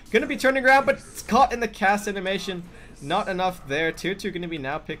off. Going to be turning around, but it's caught in the cast animation. Not enough there. Tier 2 going to be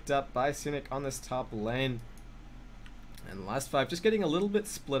now picked up by Scenic on this top lane. And the last 5 just getting a little bit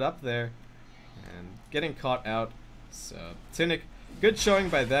split up there and getting caught out. So Scenic, good showing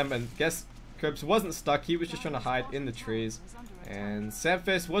by them, and guess Curbs wasn't stuck, he was just trying to hide in the trees. And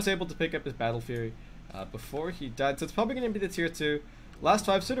Sandface was able to pick up his Battle Fury before he died, so it's probably going to be the tier 2. Last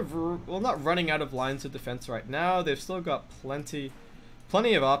 5 sort of, well, not running out of lines of defense right now. They've still got plenty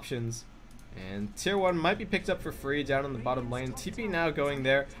of options. And tier 1 might be picked up for free down on the bottom lane. TP now going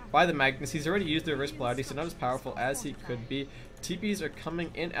there by the Magnus. He's already used the reverse polarity, so not as powerful as he could be. TPs are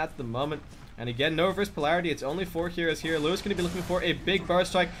coming in at the moment. And again, no reverse polarity. It's only 4 heroes here. Lewis going to be looking for a big bar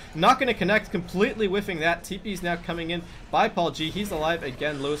strike. Not going to connect, completely whiffing that. TP's now coming in by Paul G. He's alive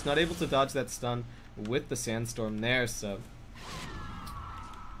again. Lewis not able to dodge that stun with the sandstorm there. So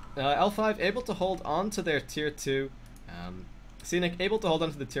L5 able to hold on to their tier 2. Scenic able to hold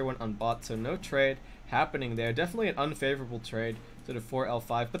on to the tier 1 on bot, so no trade happening there. Definitely an unfavorable trade sort of for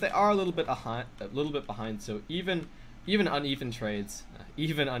L5, but they are a little bit behind. So even uneven trades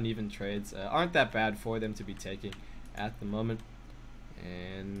aren't that bad for them to be taking at the moment.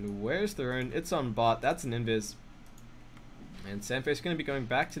 And where's the rune? It's on bot. That's an invis. And Sandface is going to be going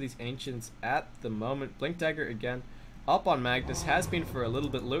back to these ancients at the moment. Blink Dagger again up on Magnus, has been for a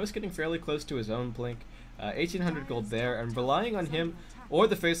little bit. Lewis getting fairly close to his own blink. 1800 gold there, and relying on him or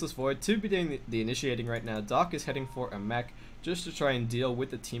the Faceless Void to be doing the initiating right now. Doc is heading for a mech just to try and deal with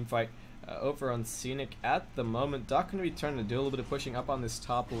the team fight over on Scenic at the moment. Doc going to be trying to do a little bit of pushing up on this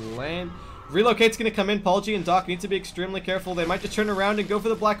top lane. Relocate's going to come in. Paul G and Doc need to be extremely careful. They might just turn around and go for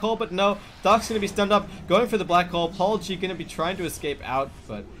the black hole, but no. Doc's going to be stunned up, going for the black hole. Paul G going to be trying to escape out,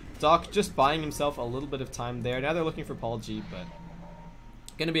 but Doc just buying himself a little bit of time there. Now they're looking for Paul G, but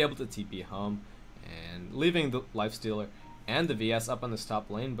going to be able to TP home and leaving the Lifestealer and the VS up on this top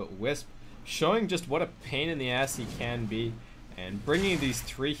lane, but Wisp showing just what a pain in the ass he can be and bringing these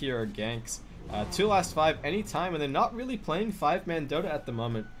 3 hero ganks to last 5 anytime, and they're not really playing 5-man Dota at the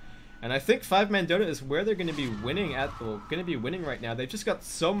moment. And I think 5-man Dota is where they're going to be winning right now. They've just got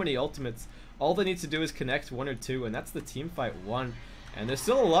so many ultimates. All they need to do is connect 1 or 2, and that's the team fight 1. And there's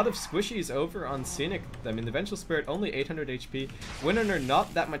still a lot of squishies over on Scenic. I mean, the Vengeful Spirit only 800 HP. Winner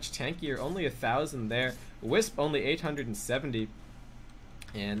not that much tankier, only 1,000 there. Wisp only 870.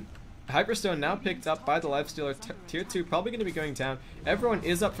 And Hyperstone now picked up by the Lifestealer. Tier 2 probably going to be going down. Everyone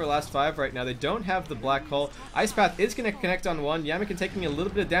is up for last 5 right now. They don't have the black hole. Ice Path is going to connect on 1. Yamakin taking a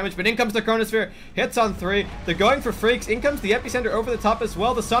little bit of damage, but in comes the Chronosphere. Hits on 3. They're going for freaks. In comes the Epicenter over the top as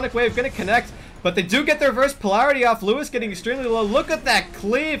well. The Sonic Wave going to connect, but they do get their reverse polarity off. Lewis getting extremely low. Look at that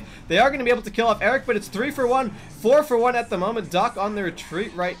cleave. They are going to be able to kill off Eric, but it's 3 for 1, 4 for 1 at the moment. Doc on the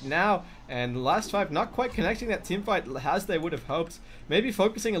retreat right now. And last 5 not quite connecting that team fight as they would have hoped. Maybe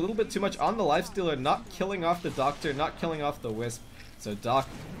focusing a little bit too much on the Lifestealer, not killing off the Doctor, not killing off the Wisp. So Doc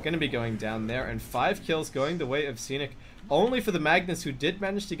going to be going down there, and 5 kills going the way of Scenic. Only for the Magnus, who did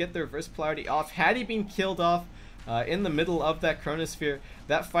manage to get the reverse polarity off. Had he been killed off in the middle of that Chronosphere,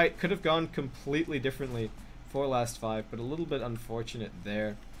 that fight could have gone completely differently for last 5, but a little bit unfortunate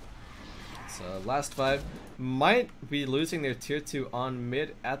there. So last 5 might be losing their tier 2 on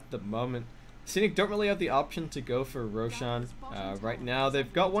mid at the moment. Scenic don't really have the option to go for Roshan right now.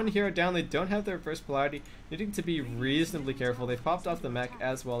 They've got 1 hero down. They don't have their first polarity. Needing to be reasonably careful. They've popped off the mech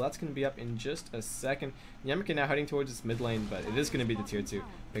as well. That's going to be up in just a second. Yamakin now heading towards its mid lane, but it is going to be the tier 2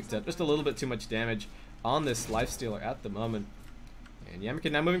 picked up. Just a little bit too much damage on this Lifestealer at the moment. And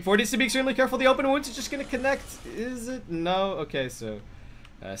Yamakin now moving forward. Needs to be extremely careful. The open wounds is just going to connect. Is it? No. Okay, so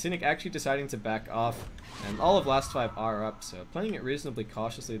Scenic actually deciding to back off, and all of last 5 are up, so playing it reasonably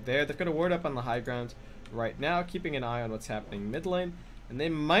cautiously there. They've got a ward up on the high ground right now, keeping an eye on what's happening mid lane, and they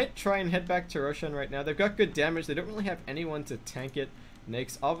might try and head back to Roshan right now. They've got good damage. They don't really have anyone to tank it.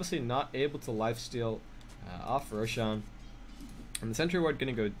 Nake's obviously not able to lifesteal off Roshan, and the sentry ward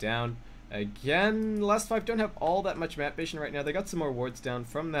going to go down. Again, last 5 don't have all that much map vision right now. They got some more wards down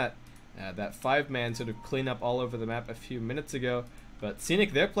from that 5-man sort of cleanup all over the map a few minutes ago. But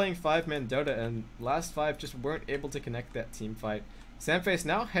Scenic, they're playing 5-man Dota, and last 5 just weren't able to connect that team fight. Samface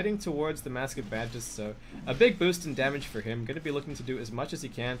now heading towards the Mask of Badges, so a big boost in damage for him. Going to be looking to do as much as he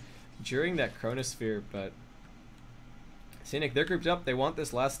can during that Chronosphere, but Scenic, they're grouped up. They want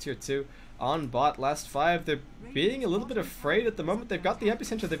this last tier 2 on bot. Last 5, they're being a little bit afraid at the moment. They've got the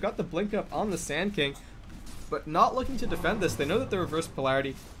Epicenter, they've got the Blink up on the Sand King, but not looking to defend this. They know that the reverse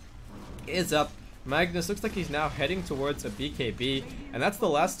polarity is up. Magnus looks like he's now heading towards a BKB, and that's the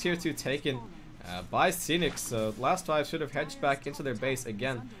last tier 2 taken by Scenic, so last 5 should have hedged back into their base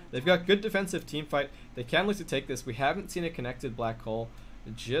again. They've got good defensive team fight. They can look to take this. We haven't seen a connected black hole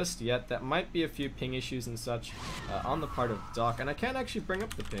just yet. That might be a few ping issues and such on the part of Doc, and I can't actually bring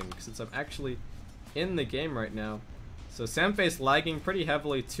up the ping since I'm actually in the game right now. So Samface lagging pretty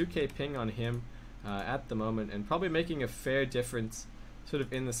heavily, 2k ping on him at the moment, and probably making a fair difference sort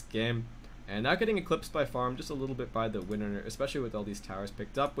of in this game. And now getting eclipsed by farm just a little bit by the winner, especially with all these towers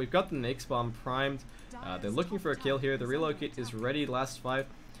picked up. We've got the Nake's Bomb primed. They're looking for a kill here. The relocate is ready last 5.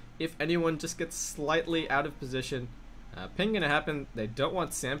 If anyone just gets slightly out of position, ping gonna happen. They don't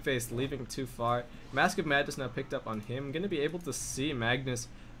want Samface leaving too far. Mask of Madness now picked up on him. Gonna be able to see Magnus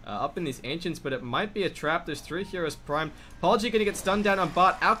up in these Ancients, but it might be a trap. There's 3 heroes primed. Paul G gonna get stunned down on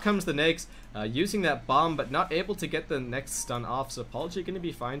bot. Out comes the Nakes, using that bomb, but not able to get the next stun off. So Paul G gonna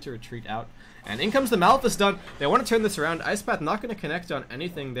be fine to retreat out. And in comes the Malphus stun. They want to turn this around. Ice Path not gonna connect on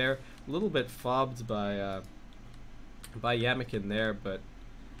anything there. A little bit fobbed by Yamakin there, but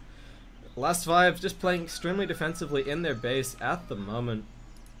last 5 just playing extremely defensively in their base at the moment.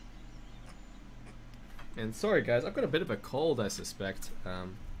 And sorry guys, I've got a bit of a cold, I suspect.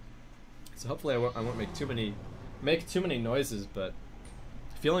 So hopefully I won't make too many noises, but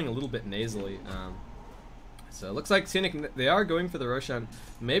feeling a little bit nasally. So it looks like Scenic, they are going for the Roshan,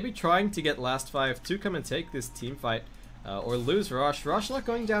 maybe trying to get last 5 to come and take this team fight, or lose Rosh. Rosh not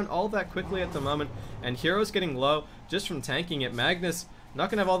going down all that quickly at the moment, and Hero's getting low just from tanking it. Magnus not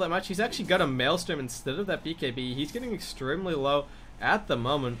going to have all that much. He's actually got a Maelstrom instead of that BKB. He's getting extremely low at the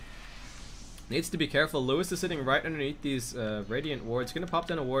moment. Needs to be careful. Lewis is sitting right underneath these Radiant wards. Going to pop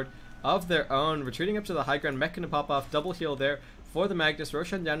down a ward of their own. Retreating up to the high ground. Mech going to pop off. Double heal there for the Magnus.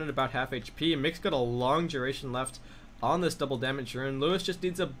 Roshan down at about half HP. Mick's got a long duration left on this double damage rune. Lewis just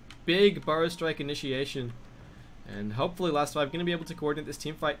needs a big Burrow Strike initiation. And hopefully last 5 going to be able to coordinate this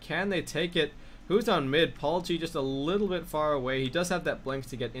team fight. Can they take it? Who's on mid? Paul G just a little bit far away. He does have that blink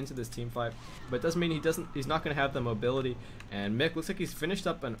to get into this team fight, but it doesn't mean he's not going to have the mobility. And Mick looks like he's finished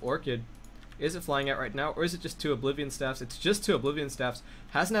up an Orchid. Is it flying out right now, or is it just 2 Oblivion Staffs? It's just 2 Oblivion Staffs.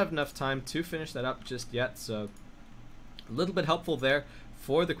 Hasn't had enough time to finish that up just yet, so a little bit helpful there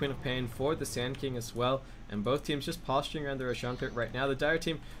for the Queen of Pain, for the Sand King as well. And both teams just posturing around their Roshan turret right now. The Dire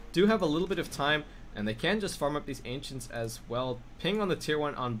team do have a little bit of time, and they can just farm up these Ancients as well. Ping on the tier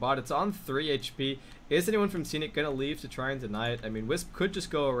 1 on bot. It's on 3 HP. Is anyone from Scenic going to leave to try and deny it? I mean, Wisp could just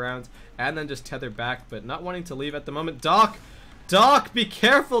go around and then just tether back, but not wanting to leave at the moment. Doc! Doc, be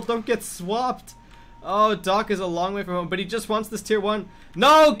careful! Don't get swapped! Oh, Doc is a long way from home, but he just wants this tier 1.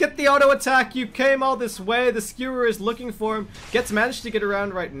 No! Get the auto attack! You came all this way! The Skewer is looking for him. Gets managed to get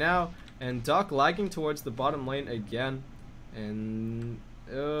around right now. And Doc lagging towards the bottom lane again. And...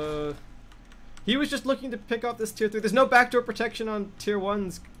 he was just looking to pick off this tier 3. There's no backdoor protection on tier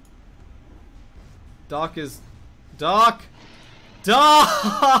 1s. Doc is... Doc!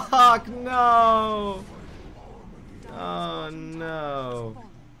 Doc! No! Oh no.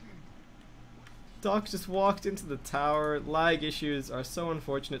 Doc just walked into the tower. Lag issues are so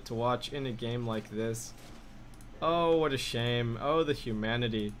unfortunate to watch in a game like this. Oh, what a shame. Oh, the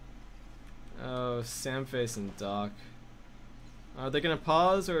humanity. Oh, Samface and Doc. Are they going to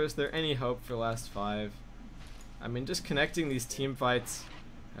pause, or is there any hope for last 5? I mean, just connecting these team fights.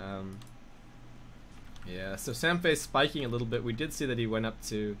 Yeah, so Samface spiking a little bit. We did see that he went up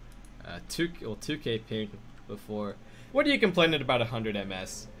to 2k ping before. What are you complaining about 100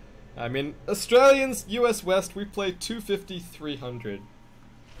 MS? I mean, Australians, US West, we play 250, 300.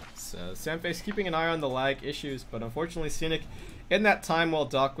 So Samface keeping an eye on the lag issues, but unfortunately Scenic, in that time while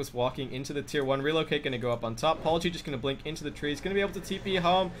Doc was walking into the tier 1, Relocate going to go up on top. Paul G just going to blink into the trees, going to be able to TP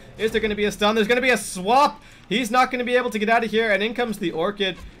home. Is there going to be a stun? There's going to be a swap! He's not going to be able to get out of here, and in comes the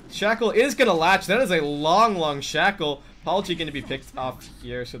Orchid. Shackle is going to latch. That is a long, long shackle. Paul G going to be picked off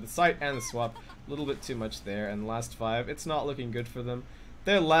here, so the sight and the swap, a little bit too much there. And last 5, it's not looking good for them.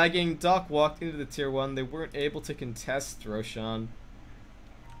 They're lagging. Doc walked into the tier 1. They weren't able to contest Roshan.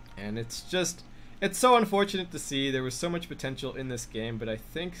 And it's just... it's so unfortunate to see. There was so much potential in this game, but I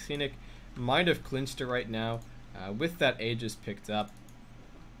think Scenic might have clinched it right now with that Aegis picked up.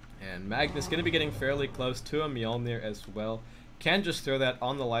 And Magnus going to be getting fairly close to a Mjolnir as well. Can just throw that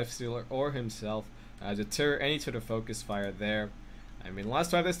on the Lifestealer or himself to deter any sort of focus fire there. I mean,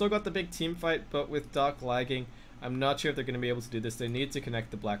 last 5 they still got the big team fight, but with Doc lagging, I'm not sure if they're going to be able to do this. They need to connect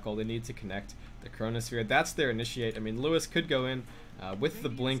the Black Hole. They need to connect the Chronosphere. That's their initiate. I mean, Lewis could go in with the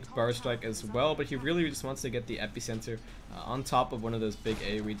Blink Bar Strike as well, but he really just wants to get the Epicenter on top of one of those big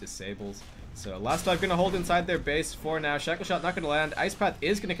AoE disables. So last 5 going to hold inside their base for now. Shackle Shot not going to land. Ice Path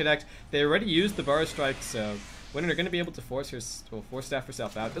is going to connect. They already used the Bar Strike, so Winner are going to be able to force staff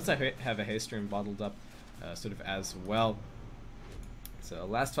herself out. Does have a haste stream bottled up sort of as well. So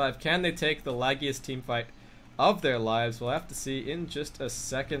last 5, can they take the laggiest team fight of their lives? We'll have to see in just a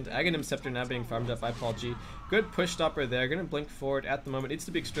second. Aghanim Scepter now being farmed up by Paul G. Good push stopper there. Going to blink forward at the moment. Needs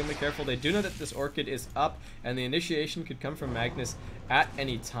to be extremely careful. They do know that this Orchid is up, and the initiation could come from Magnus at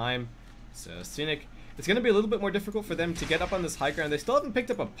any time. So Scenic, it's going to be a little bit more difficult for them to get up on this high ground. They still haven't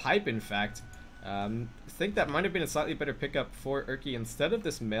picked up a pipe, in fact. I think that might have been a slightly better pickup for Urki instead of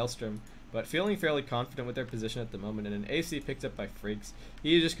this Maelstrom, but feeling fairly confident with their position at the moment. And an AC picked up by Freaks.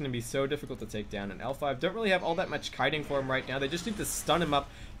 He is just going to be so difficult to take down. And L5 don't really have all that much kiting for him right now. They just need to stun him up,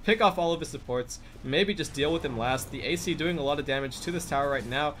 pick off all of his supports, maybe just deal with him last. The AC doing a lot of damage to this tower right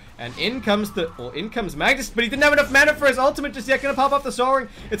now. And in comes Magnus, but he didn't have enough mana for his ultimate just yet. Going to pop off the Soul Ring.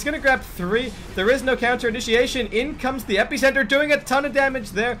 It's going to grab 3. There is no counter initiation. In comes the Epicenter, doing a ton of damage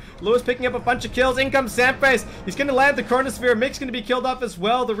there. Lewis picking up a bunch of kills. In comes Samface. He's going to land the Chronosphere. Mick's going to be killed off as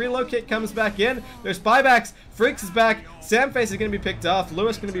well. The Relocate comes back in. There's buybacks. Freaks is back. Samface is going to be picked off.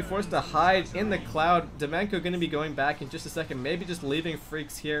 Lewis going to be forced to hide in the cloud. Demenko going to be going back in just a second. Maybe just leaving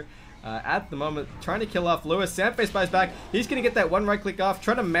Freaks here at the moment. Trying to kill off Lewis. Samface buys back. He's going to get that one right click off.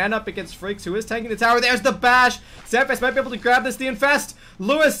 Trying to man up against Freaks, who is tanking the tower. There's the bash. Samface might be able to grab this. The infest.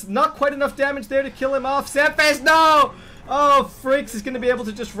 Lewis, not quite enough damage there to kill him off. Samface, no! Oh, Freaks is going to be able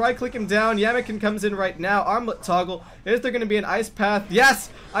to just right-click him down. Yamakin comes in right now. Armlet toggle. Is there going to be an Ice Path? Yes!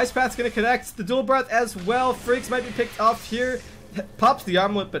 Ice Path's going to connect. The Dual Breath as well. Freaks might be picked off here. Pops the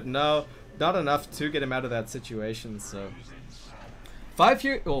Armlet, but no. Not enough to get him out of that situation, so...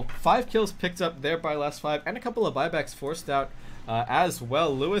 5 kills picked up there by last 5, and a couple of buybacks forced out as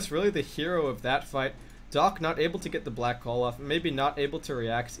well. Lewis really the hero of that fight. Doc not able to get the black call off, maybe not able to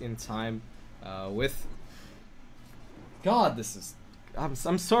react in time with... God, this is...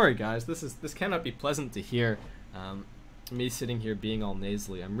 I'm sorry, guys. This cannot be pleasant to hear. Me sitting here being all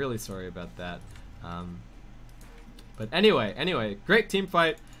nasally. I'm really sorry about that. But anyway, great team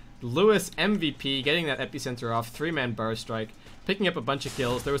fight. Lewis MVP getting that epicenter off, 3-man bar strike, picking up a bunch of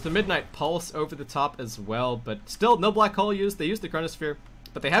kills. There was the Midnight Pulse over the top as well, but still no black hole used. They used the Chronosphere,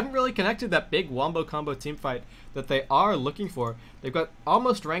 but they haven't really connected that big wombo combo team fight that they are looking for. They've got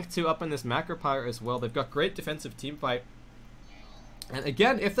almost rank 2 up in this Macropyre as well. They've got great defensive team fight. And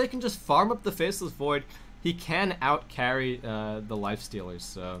again, if they can just farm up the Faceless Void, he can out-carry the Lifestealers.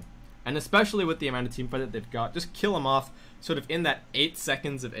 So, and especially with the amount of team fight that they've got, just kill him off sort of in that 8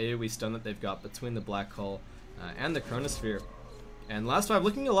 seconds of AoE stun that they've got between the Black Hole and the Chronosphere. And last 5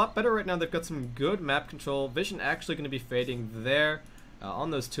 looking a lot better right now. They've got some good map control. Vision actually going to be fading there on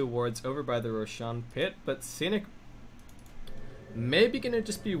those 2 wards over by the Roshan pit. But Scenic maybe going to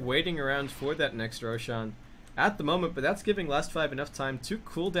just be waiting around for that next Roshan at the moment. But that's giving last 5 enough time to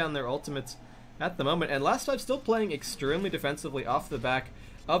cool down their ultimates at the moment. And last 5 still playing extremely defensively off the back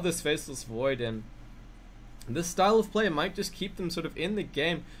of this Faceless Void. And this style of play might just keep them sort of in the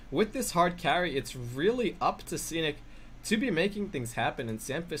game. With this hard carry, it's really up to Scenic to be making things happen. And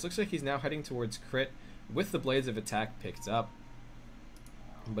Samface looks like he's now heading towards crit with the Blades of Attack picked up.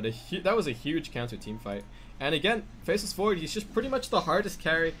 But that was a huge counter team fight. And again, Faceless Void, he's just pretty much the hardest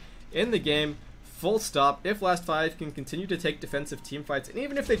carry in the game. Full stop. If last 5 can continue to take defensive team fights, and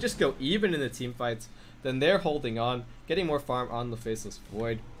even if they just go even in the team fights, then they're holding on, getting more farm on the Faceless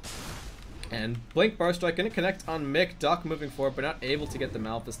Void. And Blink Bar Strike going to connect on Mick. Doc moving forward, but not able to get the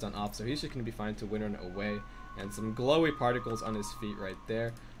Malphite stun off, so he's just going to be fine to win away. And some glowy particles on his feet right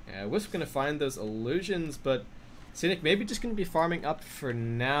there. Wisp going to find those illusions, but Scenic maybe just going to be farming up for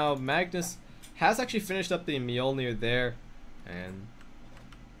now. Magnus has actually finished up the Mjolnir there, and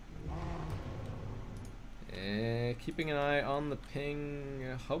keeping an eye on the ping.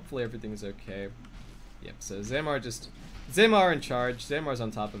 Hopefully everything's okay. Yep, so Zamar in charge. Zamar's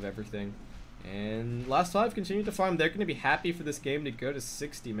on top of everything. And last 5 continue to farm. They're going to be happy for this game to go to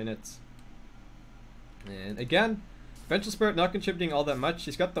 60 minutes. And again, Vengeful Spirit not contributing all that much.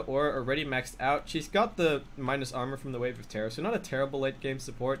 She's got the aura already maxed out. She's got the minus armor from the Wave of Terror, so not a terrible late game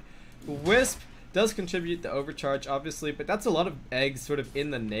support. Wisp does contribute the overcharge, obviously, but that's a lot of eggs sort of in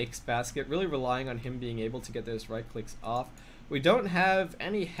the Nake's basket, really relying on him being able to get those right clicks off. We don't have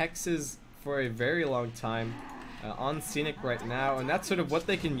any hexes for a very long time on Scenic right now, and that's sort of what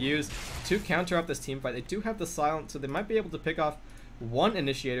they can use to counter up this team fight. They do have the silence, so they might be able to pick off one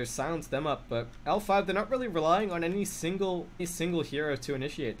initiator, silence them up, but L5, they're not really relying on any single hero to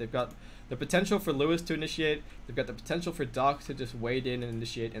initiate. They've got the potential for Lewis to initiate, they've got the potential for Doc to just wade in and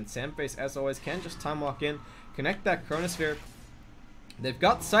initiate, and Samface, as always, can just time walk in, connect that Chronosphere. They've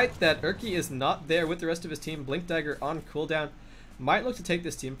got sight that Urki is not there with the rest of his team. Blink Dagger on cooldown. Might look to take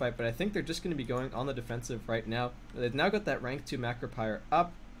this team fight, but I think they're just going to be going on the defensive right now. They've now got that rank 2 Macropyre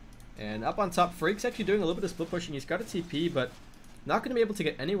up, and up on top, Freak's actually doing a little bit of split pushing. He's got a TP, but not going to be able to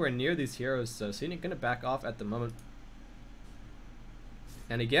get anywhere near these heroes, so Scenic going to back off at the moment.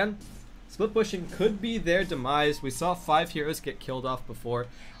 And again, split pushing could be their demise. We saw 5 heroes get killed off before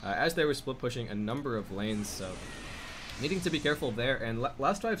as they were split pushing a number of lanes, so needing to be careful there. And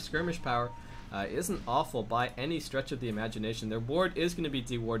last 5 skirmish power isn't awful by any stretch of the imagination. Their ward is going to be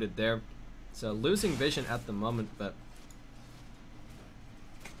dewarded there, so losing vision at the moment, but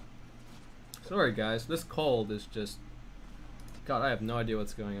sorry guys, this cold is just... God, I have no idea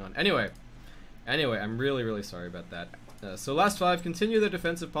what's going on. Anyway, I'm really sorry about that. So last 5 continue their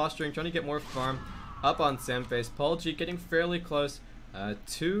defensive posturing, trying to get more farm up on Samface. Paul G getting fairly close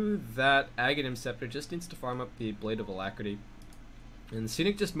to that Aghanim Scepter, just needs to farm up the Blade of Alacrity. And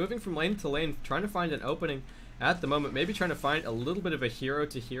Scenic just moving from lane to lane, trying to find an opening at the moment, maybe trying to find a little bit of a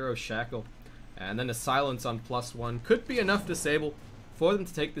hero-to-hero shackle. And then a silence on +1 could be enough disable for them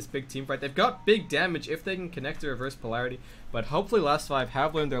to take this big team fight. They've got big damage if they can connect to reverse polarity, but hopefully last 5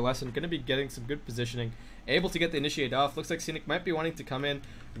 have learned their lesson, going to be getting some good positioning, able to get the initiate off. Looks like Scenic might be wanting to come in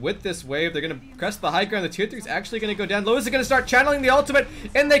with this wave. They're going to crest the high ground. The tier 3 is actually going to go down. Lewis is going to start channeling the ultimate.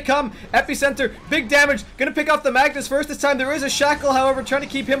 In they come. Epicenter, big damage. Going to pick off the Magnus first this time. There is a shackle, however, trying to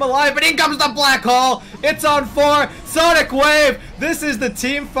keep him alive, but in comes the black hole. It's on 4. Sonic Wave. This is the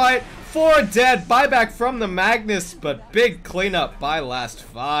team fight. 4 dead. Buyback from the Magnus, but big cleanup by last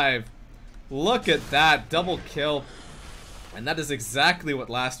 5. Look at that. Double kill And that is exactly what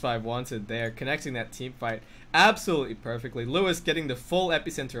Last 5 wanted there, connecting that team fight absolutely perfectly. Lewis getting the full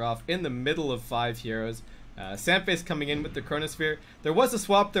epicenter off in the middle of 5 heroes. Sandface coming in with the Chronosphere. There was a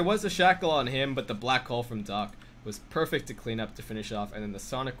swap, there was a shackle on him, but the black hole from Doc was perfect to clean up to finish off. And then the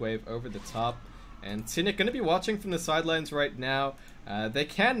Sonic Wave over the top. And Scenic going to be watching from the sidelines right now. They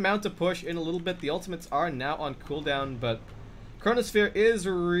can mount a push in a little bit. The ultimates are now on cooldown, but Chronosphere is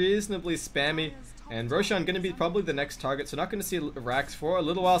reasonably spammy. And Roshan going to be probably the next target, so not going to see Rax for a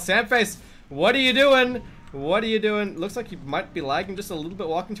little while. Sandface, what are you doing? What are you doing? Looks like he might be lagging just a little bit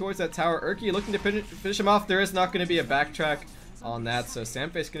walking towards that tower. Urki looking to finish him off. There is not going to be a backtrack on that, so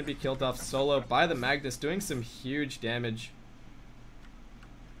Sandface going to be killed off solo by the Magnus, doing some huge damage.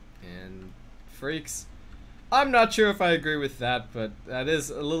 And Freaks, I'm not sure if I agree with that, but that is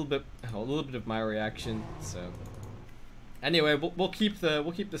a little bit of my reaction. So anyway, we'll keep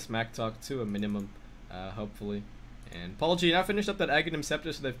the smack talk to a minimum. Hopefully. And Paul G now finished up that Aghanim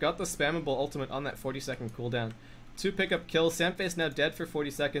Scepter, so they've got the spammable ultimate on that 40-second cooldown to pick up kills. Sandface now dead for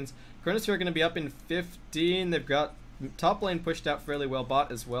 40 seconds. Chronosphere are going to be up in 15. They've got top lane pushed out fairly well, bot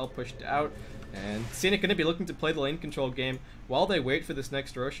as well pushed out. And Scenic going to be looking to play the lane control game while they wait for this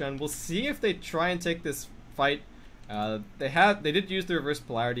next Roshan. We'll see if they try and take this fight. They did use the reverse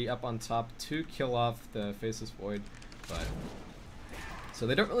polarity up on top to kill off the Faceless Void, but so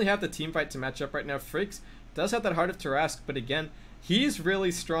they don't really have the team fight to match up right now. Freaks does have that Heart of Tarask, but again, he's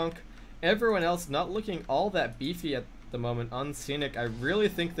really strong. Everyone else not looking all that beefy at the moment on Scenic. I really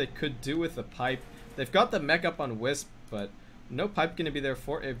think they could do with a pipe. They've got the mech up on Wisp, but no pipe going to be there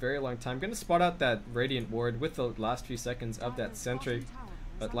for a very long time. Going to spot out that Radiant Ward with the last few seconds of that Sentry.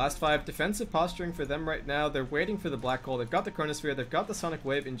 But Last 5, defensive posturing for them right now. They're waiting for the black hole. They've got the Chronosphere. They've got the Sonic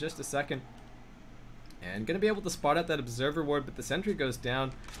Wave in just a second. And going to be able to spot out that Observer Ward, but the Sentry goes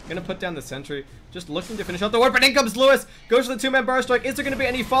down. Going to put down the Sentry. Just looking to finish out the Ward, but in comes Lewis. Goes for the 2-man Bar Strike. Is there going to be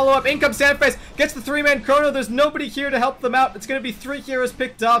any follow-up? In comes Sandface. Gets the 3-man Chrono. There's nobody here to help them out. It's going to be 3 heroes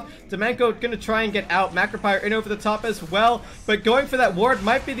picked off. Demenko going to try and get out. Macropyre in over the top as well. But going for that Ward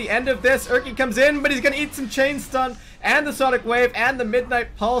might be the end of this. Urki comes in, but he's going to eat some Chain Stun. And the Sonic Wave and the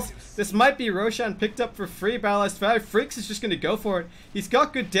Midnight Pulse. This might be Roshan picked up for free by Last 5. Freaks is just going to go for it. He's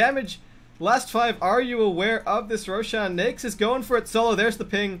got good damage. Last 5, are you aware of this Roshan? Nyx is going for it solo. There's the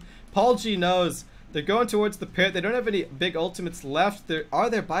ping. Paul G knows. They're going towards the pit. They don't have any big ultimates left. Are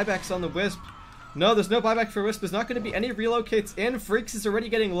there buybacks on the Wisp? No, there's no buyback for Wisp. There's not going to be any relocates in. Freaks is already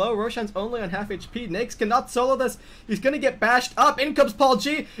getting low. Roshan's only on half HP. Nyx cannot solo this. He's going to get bashed up. In comes Paul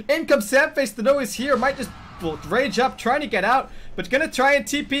G. In comes Sandface. The no is here. Might just rage up, trying to get out. But going to try and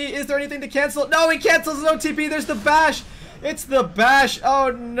TP. Is there anything to cancel? No, he cancels. No TP. There's the bash. It's the bash. Oh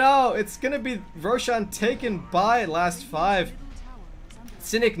no, it's gonna be Roshan taken by Last 5.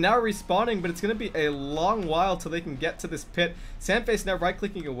 Scenic now respawning, but it's gonna be a long while till they can get to this pit. Sandface now right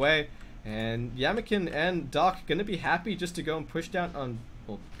clicking away, and Yamakin and Doc gonna be happy just to go and push down on,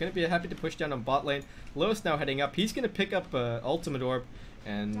 well, gonna be happy to push down on bot lane. Lewis now heading up. He's gonna pick up Ultimate Orb,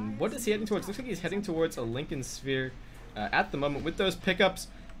 and what is he heading towards? Looks like he's heading towards a Lincoln Sphere at the moment with those pickups.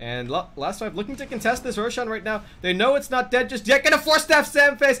 And Last 5 looking to contest this Roshan right now. They know it's not dead just yet. Gonna force staff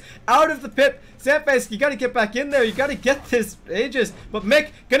Sandface out of the pit. Sandface, you gotta get back in there. You gotta get this Aegis. But Mick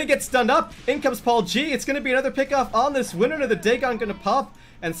gonna get stunned up. In comes Paul G. It's gonna be another pickoff on this. Winner of the Dagon gonna pop.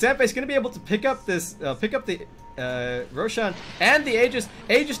 And Sandface gonna be able to pick up this, Roshan and the Aegis.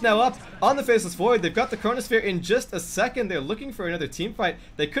 Aegis now up on the Faceless Void. They've got the Chronosphere in just a second. They're looking for another team fight.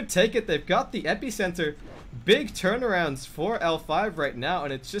 They could take it. They've got the Epicenter. Big turnarounds for L5 right now,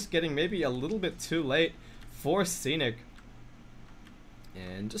 and it's just getting maybe a little bit too late for Scenic.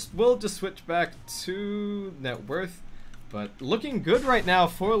 And we'll just switch back to net worth, but looking good right now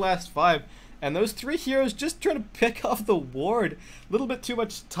for Last 5. And those 3 heroes just trying to pick off the ward. A little bit too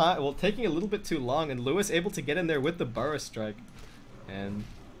much time, well, taking a little bit too long, and Lewis able to get in there with the Burrow Strike. And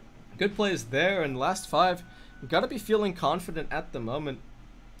good plays there, and Last 5 gotta be feeling confident at the moment.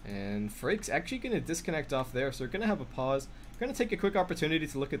 And Freak's actually going to disconnect off there, so we're going to have a pause. We're going to take a quick opportunity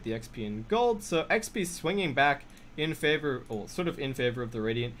to look at the XP and gold. So XP swinging back in favor, well, sort of in favor of the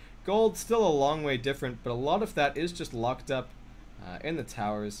Radiant. Gold still a long way different, but a lot of that is just locked up in the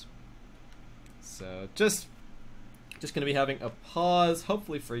towers. So just going to be having a pause.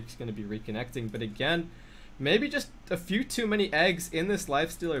 Hopefully Freak's going to be reconnecting, but again, maybe just a few too many eggs in this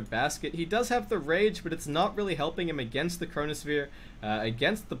Lifestealer basket. He does have the Rage, but it's not really helping him against the Chronosphere,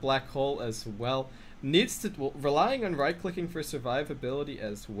 against the Black Hole as well. Needs to, well, relying on right-clicking for survivability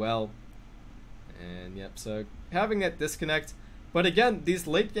as well. And yep, so having that disconnect. But again, these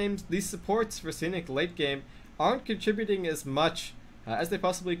late games, these supports for Scenic late game aren't contributing as much as they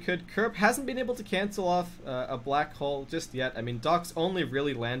possibly could. Curb hasn't been able to cancel off a black hole just yet. I mean, Doc's only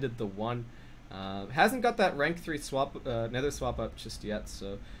really landed the one. Hasn't got that rank 3 swap, nether swap up just yet,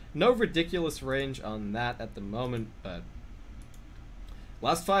 so no ridiculous range on that at the moment, but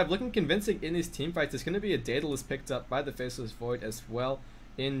last 5 looking convincing in these team fights. It's going to be a Daedalus picked up by the Faceless Void as well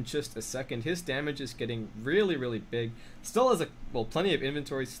in just a second. His damage is getting really, really big. Still has plenty of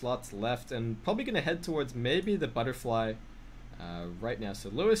inventory slots left, and probably going to head towards maybe the Butterfly right now. So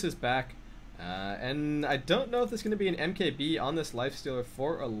Lewis is back, and I don't know if there's going to be an MKB on this Lifestealer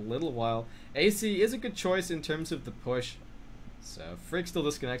for a little while. AC is a good choice in terms of the push. So Freak still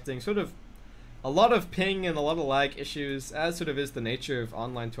disconnecting, sort of a lot of ping and a lot of lag issues, as sort of is the nature of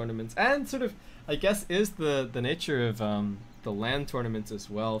online tournaments, and sort of, I guess, is the nature of the LAN tournaments as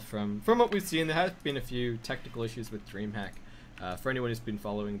well. From what we've seen, there have been a few technical issues with DreamHack, for anyone who's been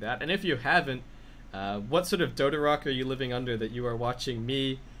following that. And if you haven't, what sort of Dota rock are you living under that you are watching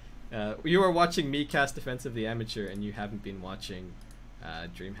me cast Defense of the Amateur and you haven't been watching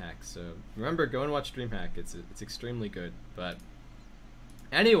DreamHack? So remember, go and watch DreamHack. It's extremely good. But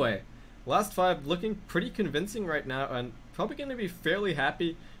anyway, last 5 looking pretty convincing right now, and probably going to be fairly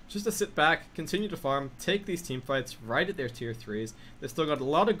happy just to sit back, continue to farm, take these team fights right at their tier 3s. They've still got a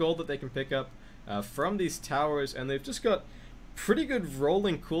lot of gold that they can pick up from these towers, and they've just got pretty good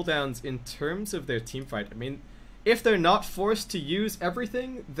rolling cooldowns in terms of their team fight. I mean, if they're not forced to use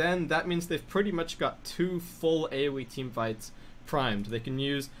everything, then that means they've pretty much got 2 full AoE team fights primed. They can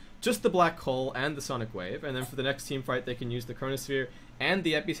use just the Black Hole and the Sonic Wave, and then for the next team fight they can use the Chronosphere and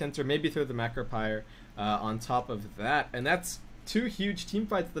the Epicenter, maybe throw the Macropyre on top of that. And that's 2 huge team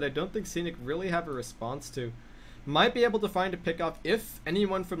fights that I don't think Scenic really have a response to. Might be able to find a pickoff if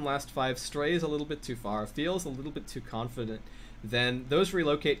anyone from last 5 strays a little bit too far, feels a little bit too confident. Then those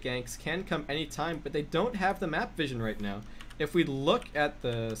relocate ganks can come anytime, but they don't have the map vision right now. If we look at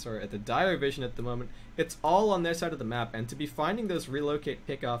the dire vision at the moment, it's all on their side of the map, and to be finding those relocate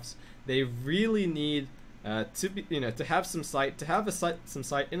pickoffs, they really need to have some sight, some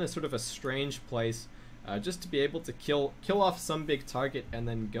sight in a sort of a strange place, just to be able to kill off some big target and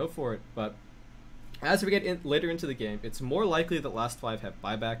then go for it. But as we get later into the game, it's more likely that last 5 have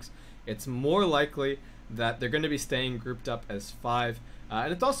buybacks. It's more likely that they're going to be staying grouped up as 5.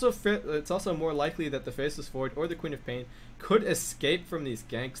 And it's also more likely that the Faceless Void or the Queen of Pain could escape from these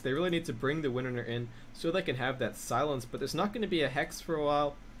ganks. They really need to bring the winner in so they can have that silence, but there's not going to be a Hex for a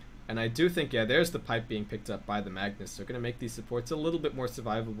while. And I do think, yeah, there's the pipe being picked up by the Magnus. They're going to make these supports a little bit more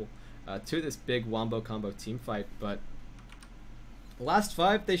survivable to this big Wombo combo team fight. But last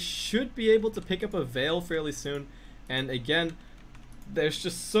 5, they should be able to pick up a Veil fairly soon. And again, there's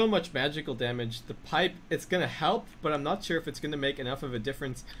just so much magical damage. The pipe, it's going to help, but I'm not sure if it's going to make enough of a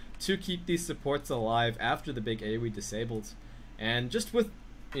difference to keep these supports alive after the big AoE disables. And just with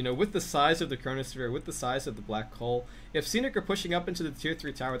the size of the Chronosphere, with the size of the Black Hole, if Scenic are pushing up into the tier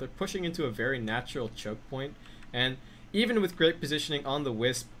 3 tower, they're pushing into a very natural choke point. And even with great positioning on the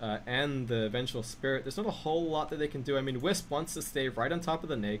Wisp and the Vengeful Spirit, there's not a whole lot that they can do. I mean, Wisp wants to stay right on top of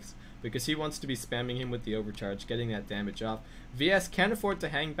the Nakes because he wants to be spamming him with the overcharge, getting that damage off. VS can afford to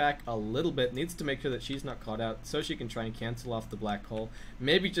hang back a little bit, needs to make sure that she's not caught out so she can try and cancel off the Black Hole.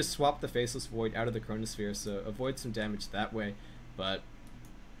 Maybe just swap the Faceless Void out of the Chronosphere, so avoid some damage that way. But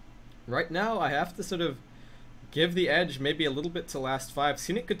right now, I have to sort of give the edge maybe a little bit to last 5.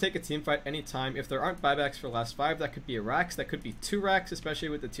 Scenic could take a team fight anytime. If there aren't buybacks for last 5, that could be a Rax, that could be 2 Rax, especially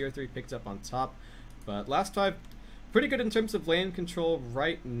with the tier 3 picked up on top. But last 5, pretty good in terms of lane control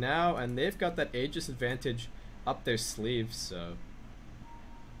right now, and they've got that Aegis advantage up their sleeves. So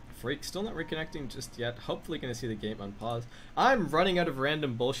Freak still not reconnecting just yet. Hopefully going to see the game on pause. I'm running out of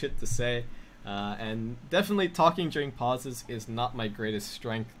random bullshit to say, and definitely talking during pauses is not my greatest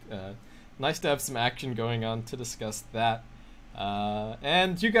strength. Nice to have some action going on to discuss that.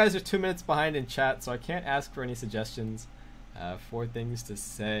 And you guys are 2 minutes behind in chat, so I can't ask for any suggestions for things to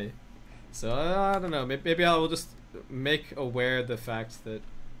say. So I don't know, maybe I will just make aware the fact that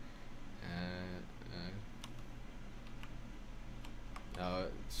oh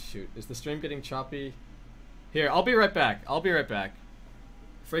shoot, is the stream getting choppy? Here, I'll be right back.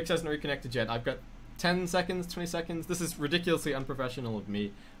 Freaks hasn't reconnected yet. I've got 10 seconds, 20 seconds. This is ridiculously unprofessional of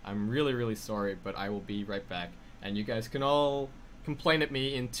me. I'm really, really sorry, but I will be right back. And you guys can all complain at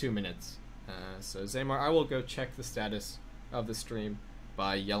me in 2 minutes. So Zaymar, I will go check the status of the stream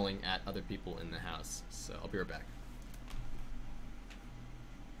by yelling at other people in the house. So I'll be right back.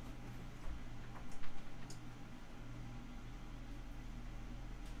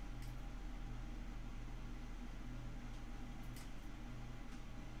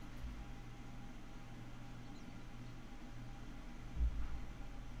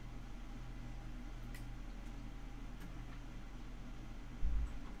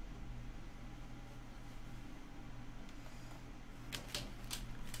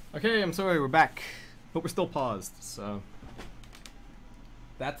 Okay, I'm sorry, we're back, but we're still paused. So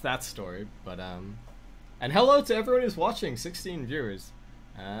that's that story. But and hello to everyone who's watching. 16 viewers.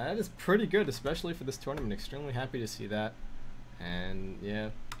 That is pretty good, especially for this tournament. Extremely happy to see that. And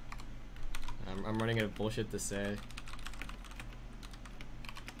yeah, I'm running out of bullshit to say.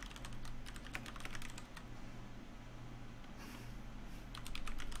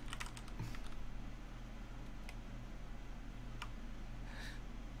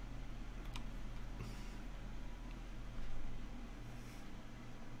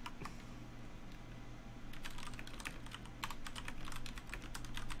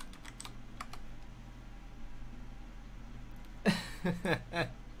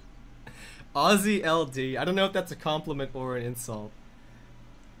 Aussie LD. I don't know if that's a compliment or an insult.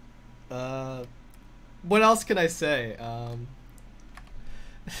 What else can I say?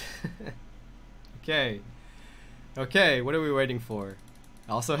 Okay. Okay, what are we waiting for?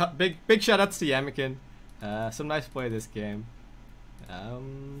 Also, big shout outs to Yamakin. Some nice play this game.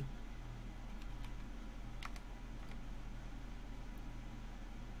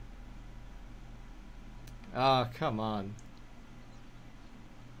 Oh, come on.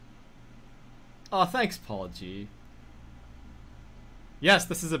 Oh, thanks, Paul G. Yes,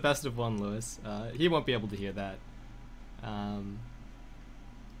 this is a best of one, Lewis. He won't be able to hear that. Oh,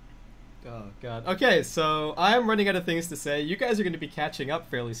 God. Okay, so I'm running out of things to say. You guys are going to be catching up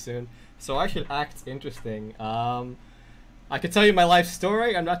fairly soon, so I should act interesting. I could tell you my life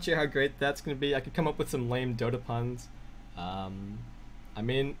story. I'm not sure how great that's going to be. I could come up with some lame Dota puns. I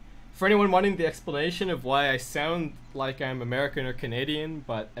mean, for anyone wanting the explanation of why I sound like I'm American or Canadian,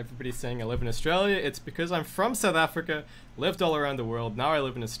 but everybody's saying I live in Australia, it's because I'm from South Africa, lived all around the world, now I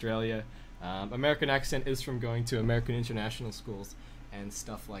live in Australia. American accent is from going to American international schools and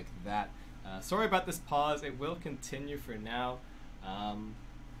stuff like that. Sorry about this pause, it will continue for now.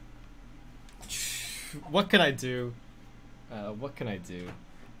 What can I do? What can I do?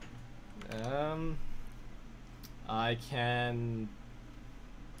 I can...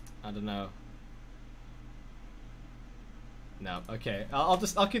 I don't know. No, okay. I'll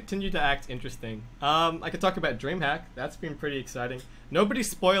continue to act interesting. I could talk about DreamHack. That's been pretty exciting. Nobody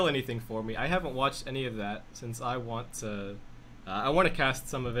spoil anything for me. I haven't watched any of that since I want to cast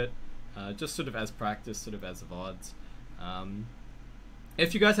some of it, just sort of as practice, sort of as VODs.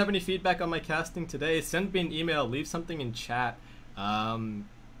 If you guys have any feedback on my casting today, send me an email, leave something in chat. That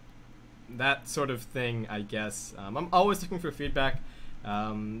sort of thing, I guess. I'm always looking for feedback.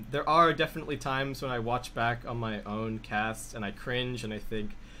 There are definitely times when I watch back on my own casts and I cringe and I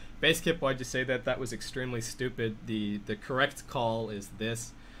think, Basekip, why'd you say that? That was extremely stupid. The correct call is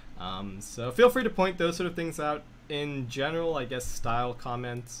this. So feel free to point those sort of things out. In general, I guess style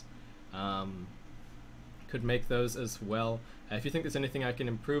comments could make those as well. If you think there's anything I can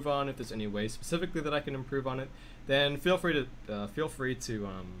improve on, if there's any way specifically that I can improve on it, then feel free to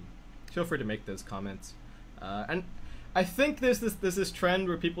make those comments. And I think there's this trend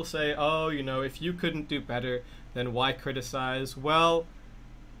where people say, oh, you know, if you couldn't do better, then why criticize? Well,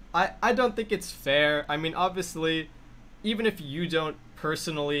 I don't think it's fair. I mean, obviously, even if you don't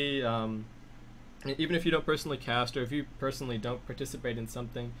personally cast, or if you personally don't participate in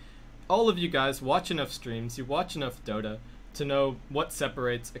something, all of you guys watch enough streams, you watch enough Dota to know what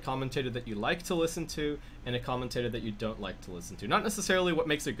separates a commentator that you like to listen to and a commentator that you don't like to listen to. Not necessarily what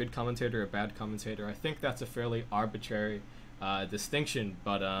makes a good commentator or a bad commentator. I think that's a fairly arbitrary distinction,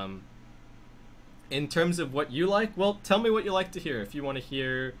 but in terms of what you like, well, tell me what you like to hear. If you want to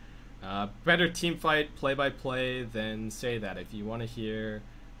hear better teamfight play-by-play, then say that. If you want to hear,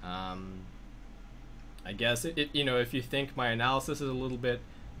 I guess, you know, if you think my analysis is a little bit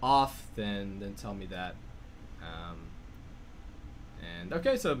off, then tell me that. And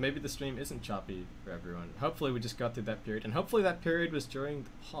okay, so maybe the stream isn't choppy for everyone. Hopefully we just got through that period, and hopefully that period was during the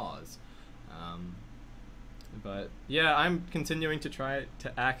pause. But yeah, I'm continuing to try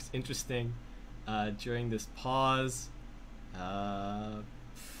to act interesting during this pause.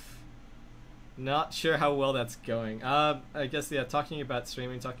 Not sure how well that's going. I guess, yeah, talking about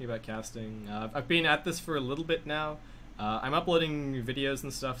streaming, talking about casting. I've been at this for a little bit now. I'm uploading videos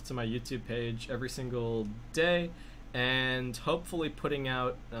and stuff to my YouTube page every single day, and hopefully putting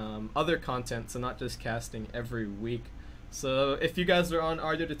out other content, so not just casting every week. So if you guys are on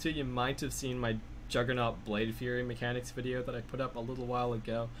Ardota 2, you might have seen my Juggernaut Blade Fury mechanics video that I put up a little while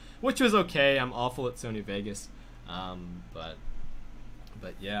ago, which was okay. I'm awful at Sony Vegas, but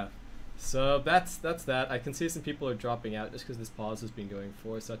yeah. So that's that. I can see some people are dropping out just because this pause has been going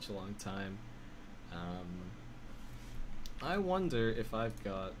for such a long time. I wonder if I've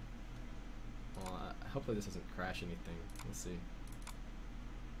got... Well, hopefully this doesn't crash anything. Let's see.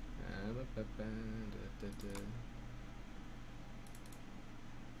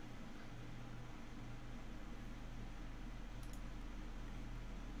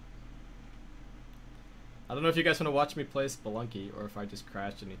 I don't know if you guys want to watch me play Spelunky or if I just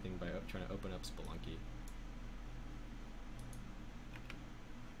crashed anything by trying to open up Spelunky.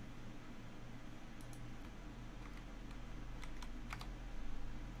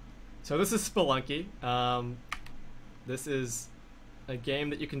 So this is Spelunky. This is a game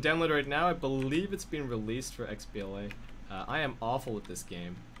that you can download right now. I believe it's been released for XBLA. I am awful at this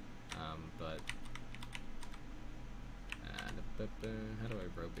game, but how do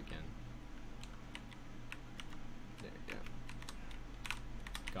I rope again? There we go.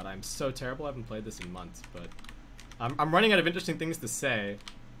 God, I'm so terrible. I haven't played this in months, but I'm running out of interesting things to say,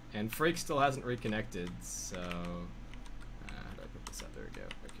 and Freak still hasn't reconnected. So how do I put this up? There we go.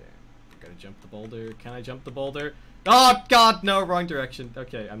 Okay, gotta jump the boulder. Can I jump the boulder? Oh God, no, wrong direction.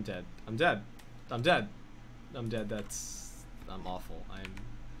 Okay, I'm dead. I'm dead. I'm dead. I'm dead. I'm awful.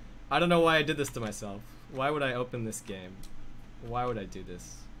 I don't know why I did this to myself. Why would I open this game? Why would I do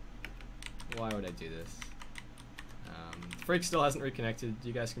this? Why would I do this? Freak still hasn't reconnected.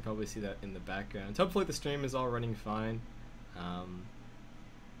 You guys can probably see that in the background. Hopefully the stream is all running fine.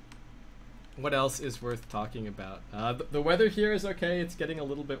 What else is worth talking about? The weather here is okay. It's getting a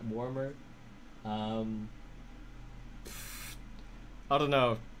little bit warmer. I don't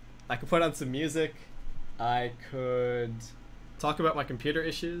know. I could put on some music. I could talk about my computer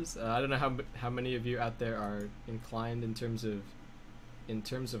issues. I don't know how many of you out there are inclined in terms of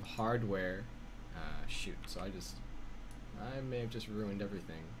hardware. Shoot. So I may have just ruined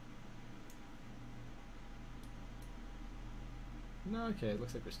everything. No, okay. It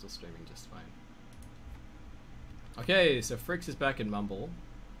looks like we're still streaming just fine. Okay, so Fricks is back in Mumble.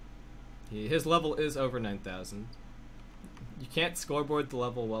 His level is over 9,000. You can't scoreboard the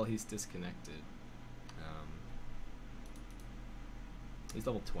level while he's disconnected. He's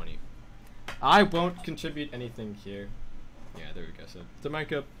level 20. I won't contribute anything here. Yeah, there we go. So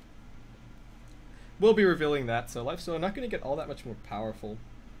Demanka, we'll be revealing that. So Lifesteal, not going to get all that much more powerful.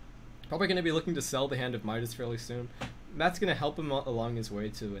 Probably going to be looking to sell the Hand of Midas fairly soon. That's going to help him along his way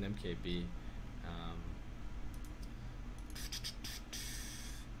to an MKB.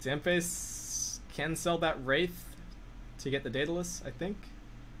 Zamface can sell that Wraith to get the Daedalus, I think.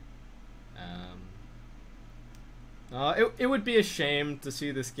 It would be a shame to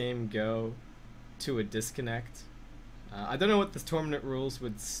see this game go to a disconnect. I don't know what the tournament rules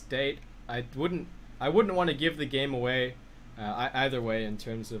would state. I wouldn't want to give the game away either way in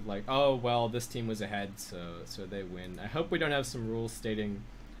terms of like, oh well, this team was ahead, so they win. I hope we don't have some rules stating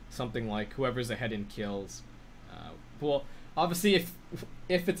something like whoever's ahead in kills. Well, obviously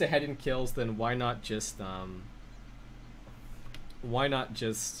if it's ahead in kills, then why not just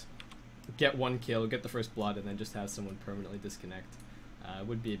get one kill, get the first blood, and then just have someone permanently disconnect? It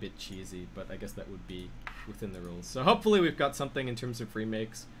would be a bit cheesy, but I guess that would be within the rules. So hopefully we've got something in terms of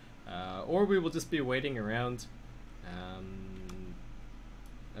remakes, or we will just be waiting around.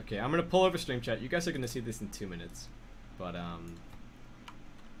 Okay, I'm gonna pull over stream chat. You guys are gonna see this in 2 minutes, but so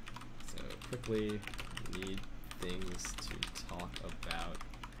quickly need things to talk about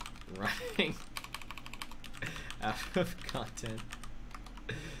running out of content.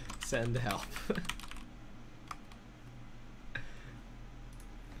 Send help.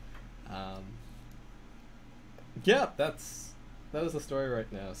 Yeah, that is the story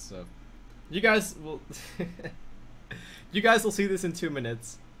right now. So you guys will you guys will see this in 2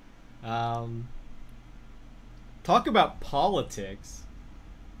 minutes. Talk about politics.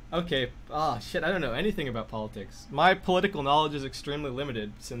 Okay, shit, I don't know anything about politics. My political knowledge is extremely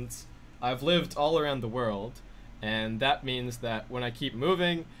limited since I've lived all around the world, and that means that when I keep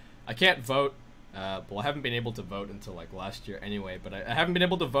moving, I can't vote. Well, I haven't been able to vote until like last year anyway, but I haven't been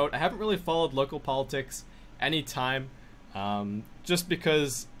able to vote. I haven't really followed local politics any time, just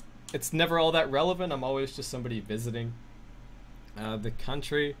because it's never all that relevant. I'm always just somebody visiting the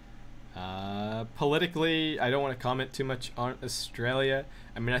country. Politically, I don't want to comment too much on Australia.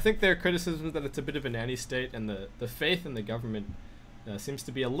 I mean, I think there are criticisms that it's a bit of a nanny state, and the faith in the government seems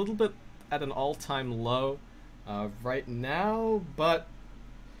to be a little bit at an all-time low right now, but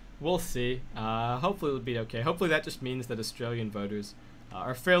we'll see. Hopefully it'll be okay. Hopefully that just means that Australian voters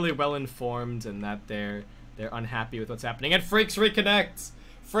are fairly well informed and that they're unhappy with what's happening. And Freaks reconnects!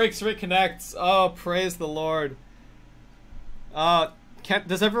 Freaks reconnects! Oh, praise the Lord.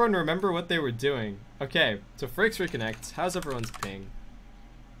 Does everyone remember what they were doing? Okay, so Freaks reconnects. How's everyone's ping?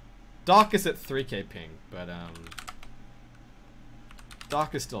 Doc is at 3k ping, but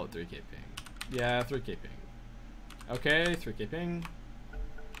Doc is still at 3k ping. Yeah, 3k ping. Okay, 3k ping.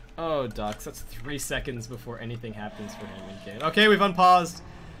 Oh, Dux, that's 3 seconds before anything happens for him in game. Okay, we've unpaused.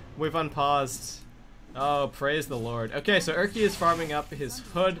 We've unpaused. Oh, praise the Lord. Okay, so Urki is farming up his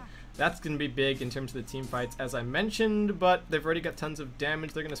hood. That's going to be big in terms of the team fights, as I mentioned, but they've already got tons of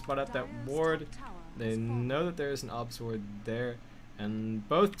damage. They're going to spot out that ward. They know that there is an obs ward there, and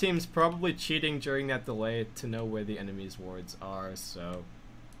both teams probably cheating during that delay to know where the enemy's wards are, so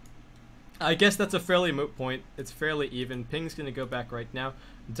I guess that's a fairly moot point. It's fairly even. Ping's going to go back right now.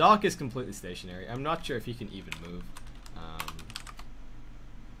 Doc is completely stationary. I'm not sure if he can even move.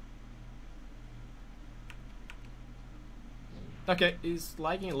 Okay, he's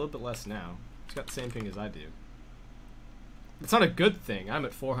lagging a little bit less now. He's got the same ping as I do. It's not a good thing. I'm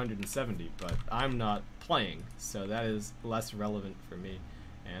at 470, but I'm not playing, so that is less relevant for me.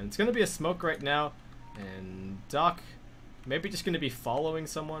 And it's going to be a smoke right now, and Doc maybe just going to be following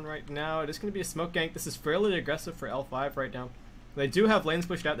someone right now. It is going to be a smoke gank. This is fairly aggressive for L5 right now. They do have lanes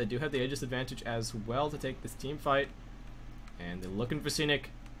pushed out. They do have the Aegis advantage as well to take this team fight. And they're looking for Scenic.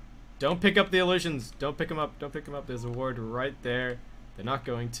 Don't pick up the illusions. Don't pick them up. Don't pick them up. There's a ward right there. They're not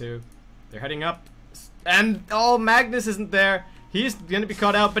going to. They're heading up. And, oh, Magnus isn't there. He's going to be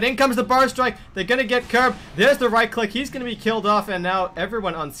caught out. But in comes the bar strike. They're going to get Curb. There's the right click. He's going to be killed off. And now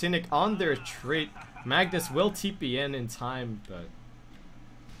everyone on Scenic on their retreat. Magnus will TP in time,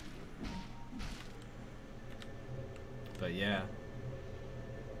 but yeah.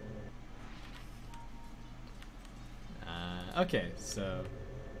 Okay, so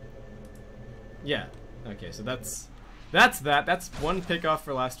yeah. Okay, so that's that. That's one pick off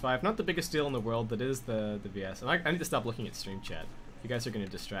for last 5. Not the biggest deal in the world. That is the VS. And I need to stop looking at stream chat. You guys are going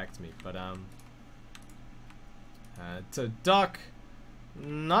to distract me. But so Doc.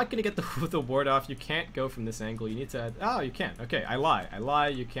 Not gonna get the ward off. You can't go from this angle. You need to. Oh, you can. Okay, I lie.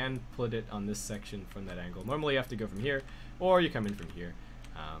 You can put it on this section from that angle. Normally, you have to go from here, or you come in from here.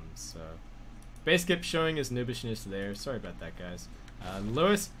 So base skip showing his noobishness there. Sorry about that, guys.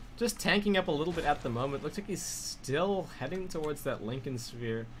 Lewis just tanking up a little bit at the moment. Looks like he's still heading towards that Lincoln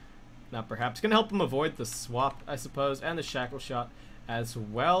sphere. Now, perhaps gonna help him avoid the swap, I suppose, and the shackle shot as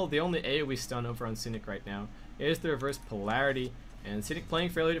well. The only AoE stun over on Scenic right now is the reverse polarity. And Scenic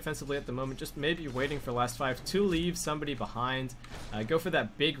playing fairly defensively at the moment, just maybe waiting for last 5 to leave somebody behind. Go for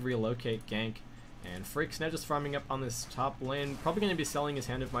that big relocate gank. And Freak's now just farming up on this top lane. Probably going to be selling his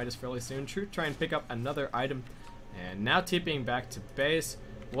Hand of Midas fairly soon. Try and pick up another item. And now TPing back to base.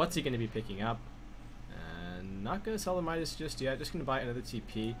 What's he going to be picking up? Not going to sell the Midas just yet. Just going to buy another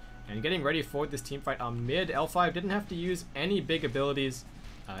TP. And getting ready for this team fight on mid. L5 didn't have to use any big abilities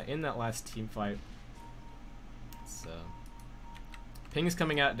in that last team fight. So pings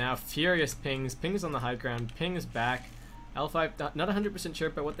coming out now, furious pings. Pings on the high ground, pings back. L5 not 100% sure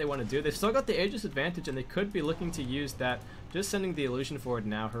about what they want to do. They've still got the Aegis advantage, and they could be looking to use that. Just sending the illusion forward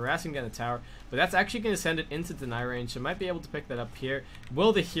now, harassing down the tower. But that's actually going to send it into deny range, so might be able to pick that up here.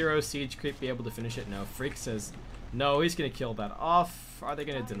 Will the hero siege creep be able to finish it? No. Freak says no, he's going to kill that off. Are they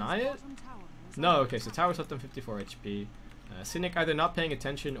going to deny it? No, okay, so tower's left on 54 HP. Scenic either not paying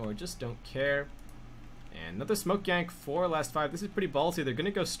attention or just don't care. And another smoke gank for last 5. This is pretty ballsy. They're going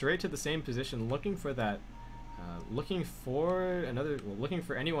to go straight to the same position, looking for that. Looking for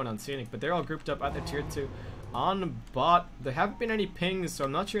anyone on Scenic, but they're all grouped up at the tier 2 on bot. There haven't been any pings, so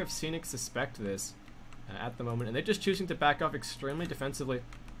I'm not sure if Scenic suspect this at the moment. And they're just choosing to back off extremely defensively.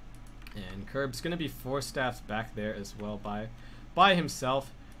 And Curb's going to be 4 staffs back there as well by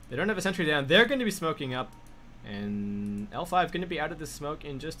himself. They don't have a sentry down. They're going to be smoking up. And L5 going to be out of the smoke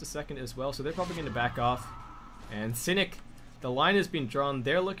in just a second as well, so they're probably going to back off. And Scenic, the line has been drawn.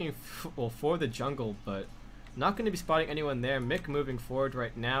 They're looking for the jungle, but not going to be spotting anyone there. Mick moving forward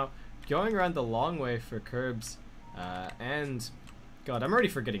right now, going around the long way for Curbs. And, God, I'm already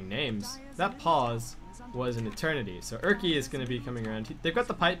forgetting names. That pause was an eternity. So Urki is going to be coming around. They've got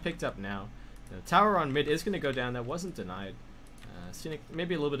the pipe picked up now. The tower on mid is going to go down. That wasn't denied. Scenic,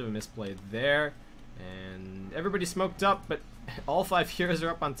 maybe a little bit of a misplay there. And everybody smoked up, but all 5 heroes are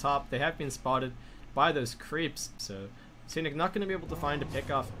up on top. They have been spotted by those creeps, so Scenic not going to be able to find a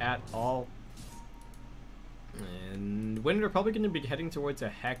pickoff at all. And Wind are probably going to be heading towards a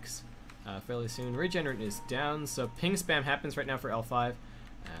Hex fairly soon. Regenerate is down, so ping spam happens right now for L5.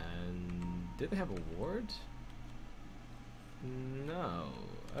 And did they have a ward? No.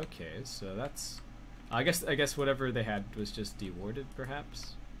 Okay, so that's... I guess whatever they had was just dewarded,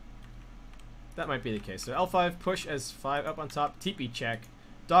 perhaps. That might be the case. So L5 push as 5 up on top. TP check.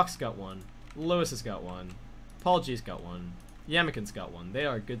 Doc's got 1. Lewis has got 1. Paul G's got 1. Yamakin's got 1. They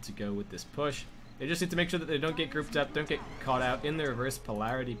are good to go with this push. They just need to make sure that they don't get grouped up, don't get caught out in the reverse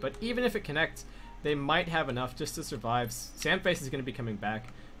polarity. But even if it connects, they might have enough just to survive. Sandface is going to be coming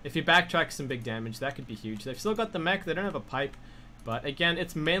back. If he backtracks some big damage, that could be huge. They've still got the mech, they don't have a pipe, but again,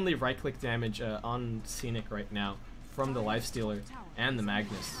 it's mainly right-click damage on Scenic right now from the Lifestealer and the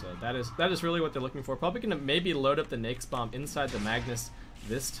Magnus. So that is really what they're looking for. Probably gonna maybe load up the Nake's Bomb inside the Magnus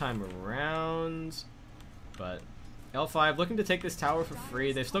this time around, but L5 looking to take this tower for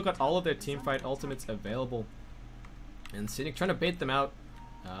free. They've still got all of their teamfight ultimates available, and Scenic trying to bait them out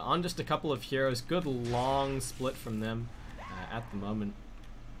on just a couple of heroes. Good long split from them at the moment.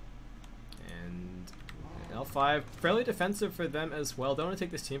 And L5 fairly defensive for them as well. Don't want to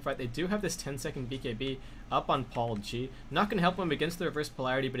take this team fight. They do have this 10-second BKB up on Paul G. Not going to help him against the reverse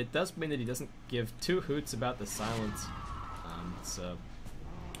polarity, but it does mean that he doesn't give two hoots about the silence. So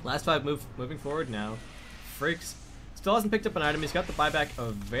last 5 moving forward now. Freaks still hasn't picked up an item. He's got the buyback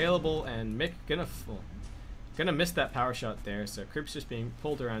available, and Mick gonna miss that power shot there, so Creep's just being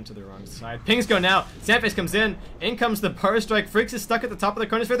pulled around to the wrong side. Pings go now. Sandface comes in comes the Burst Strike. Freaks is stuck at the top of the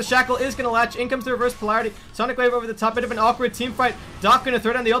corner sphere. The Shackle is gonna latch. In comes the reverse polarity. Sonic Wave over the top. Bit of an awkward team fight. Doc gonna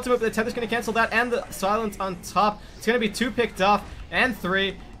throw down the ultimate, but the Tether's gonna cancel that, and the silence on top. It's gonna be 2 picked off, and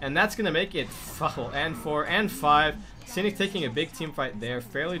 3, and that's gonna make it 4 and 5. Scenic taking a big team fight there,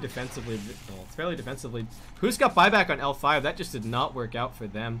 fairly defensively. Who's got buyback on L5? That just did not work out for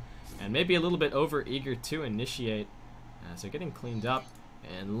them. And maybe a little bit over eager to initiate. So getting cleaned up.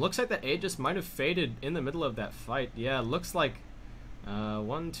 And looks like that Aegis might have faded in the middle of that fight. Yeah, looks like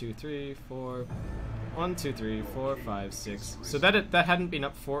 1, 2, 3, 4. 1, 2, 3, 4, 5, 6. So that hadn't been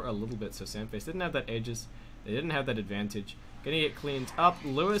up for a little bit. So Sandface didn't have that Aegis. They didn't have that advantage. Gonna get cleaned up.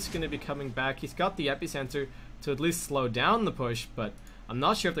 Lewis gonna be coming back. He's got the epicenter to at least slow down the push, but I'm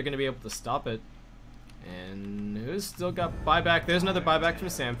not sure if they're gonna be able to stop it. And who's still got buyback? There's another buyback from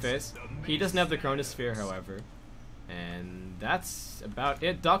Sandface. He doesn't have the Chronosphere, however. And that's about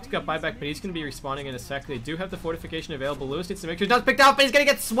it. Doc's got buyback, but he's going to be respawning in a sec. They do have the fortification available. Lewis needs to make sure he's not picked out, but he's going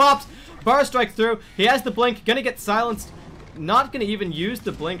to get swapped. Bar strike through. He has the blink. Going to get silenced. Not going to even use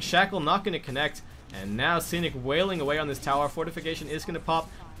the blink. Shackle not going to connect. And now Scenic wailing away on this tower. Fortification is going to pop.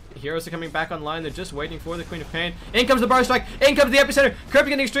 Heroes are coming back online. They're just waiting for the Queen of Pain. In comes the Bar Strike. In comes the Epicenter.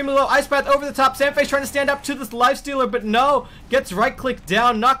 Kirby getting extremely low. Ice Path over the top. Sandface trying to stand up to this Lifestealer, but no. Gets right click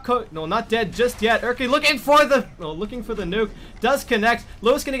down. Not dead just yet. Urki looking for the nuke. Does connect.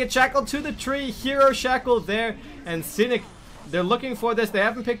 Lewis gonna get shackled to the tree. Hero shackle there. And Scenic, they're looking for this. They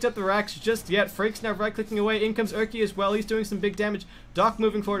haven't picked up the racks just yet. Freak's now right clicking away. In comes Urki as well. He's doing some big damage. Doc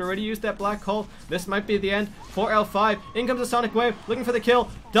moving forward. Already used that black hole. This might be the end for L5. In comes a Sonic Wave. Looking for the kill.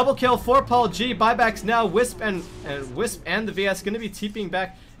 Double kill for Paul G. Buybacks now. Wisp and the VS going to be TPing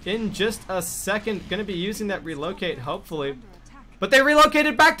back in just a second. Going to be using that relocate, hopefully. But they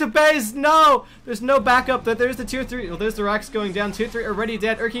relocated back to base. No! There's no backup. There's the tier 3. Well, there's the racks going down. Tier 3 already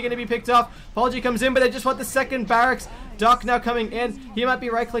dead. Urki going to be picked off. Paul G comes in, but they just want the second barracks. Doc now coming in. He might be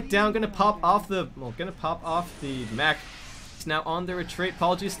right click down. Going to pop off the mech. He's now on the retreat.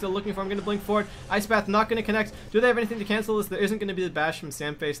 Paul G's still looking for him. Going to blink forward. Ice Bath not going to connect. Do they have anything to cancel this? There isn't going to be the bash from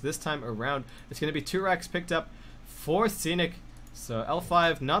Sandface this time around. It's going to be 2 racks picked up for Scenic. So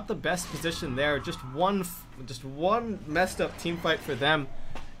L5 not the best position there. Just one messed up team fight for them,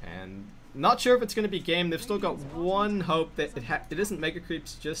 and not sure if it's going to be game. They've still got one hope that it isn't Mega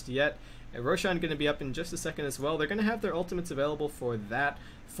Creeps just yet. And Roshan going to be up in just a second as well. They're going to have their ultimates available for that.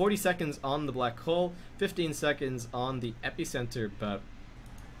 40 seconds on the black hole, 15 seconds on the epicenter, but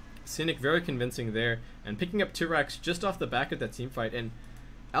Scenic very convincing there, and picking up 2 racks just off the back of that team fight. And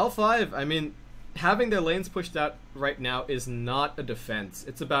L5, I mean, having their lanes pushed out right now is not a defense.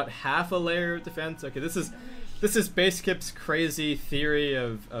 It's about half a layer of defense. Okay, this is Basekip's crazy theory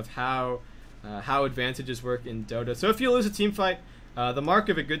of how advantages work in Dota. So if you lose a team fight, the mark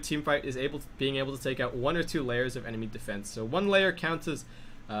of a good team fight is being able to take out 1 or 2 layers of enemy defense. So 1 layer counts as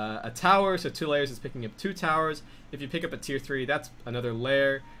a tower, so 2 layers is picking up 2 towers. If you pick up a tier 3, that's another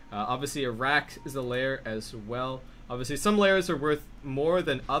layer. Obviously a rack is a layer as well. Obviously some layers are worth more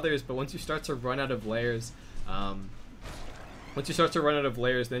than others, but once you start to run out of layers, then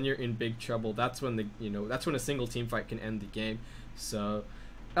you're in big trouble. That's when a single team fight can end the game. So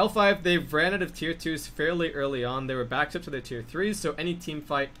L5, they ran out of tier 2s fairly early on. They were backed up to their tier 3s, so any team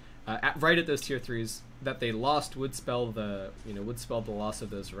fight right at those tier 3s that they lost would spell the loss of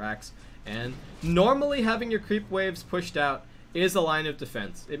those racks. And normally having your creep waves pushed out is a line of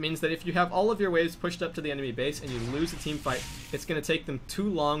defense. It means that if you have all of your waves pushed up to the enemy base and you lose a team fight, it's going to take them too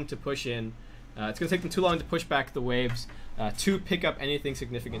long to push in. It's going to take them too long to push back the waves to pick up anything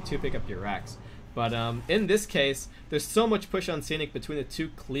significant, to pick up your racks. But in this case, there's so much push on Scenic between the 2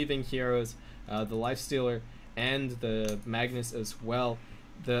 cleaving heroes, the Lifestealer and the Magnus as well,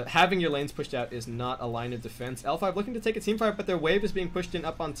 having your lanes pushed out is not a line of defense. L5 looking to take a team fight, but their wave is being pushed in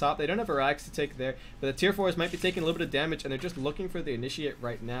up on top. They don't have a Rax to take there, but the tier 4s might be taking a little bit of damage, and they're just looking for the initiate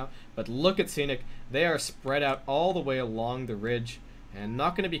right now. But look at Scenic. They are spread out all the way along the ridge, and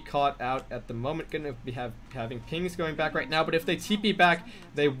not going to be caught out at the moment. Going to be having pings going back right now, but if they TP back,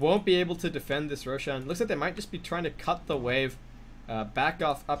 they won't be able to defend this Roshan. Looks like they might just be trying to cut the wave. Back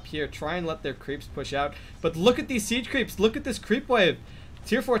off up here, try and let their creeps push out. But look at these siege creeps. Look at this creep wave.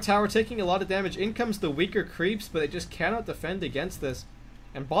 Tier 4 tower taking a lot of damage. In comes the weaker creeps, but they just cannot defend against this.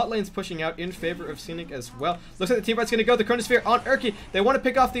 And bot lane's pushing out in favor of Scenic as well. Looks like the team fight's going to go. The Chronosphere on Urki. They want to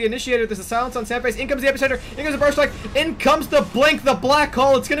pick off the initiator. There's a silence on Sandface. In comes the epicenter. In comes the burst strike. In comes the blink, the black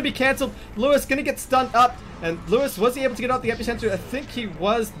hole. It's going to be cancelled. Lewis going to get stunned up. And Lewis, was he able to get out the epicenter? I think he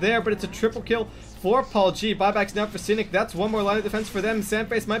was there, but it's a triple kill for Paul G. Buybacks now for Scenic. That's one more line of defense for them.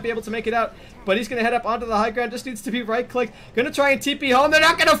 Sandface might be able to make it out, but he's going to head up onto the high ground. Just needs to be right-click. Going to try and TP home. They're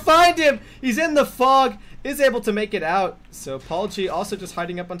not going to find him. He's in the fog. Is able to make it out. So Paul G also just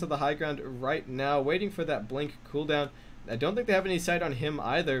hiding up onto the high ground right now, waiting for that blink cooldown. I don't think they have any sight on him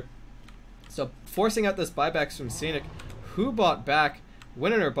either. So forcing out this buybacks from Scenic. Who bought back?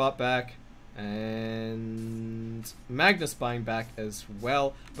 Winner bought back. And Magnus buying back as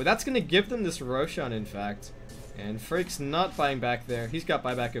well. But that's going to give them this Roshan, in fact. And Freak's not buying back there. He's got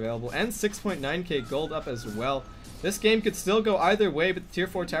buyback available. And 6.9k gold up as well. This game could still go either way, but the tier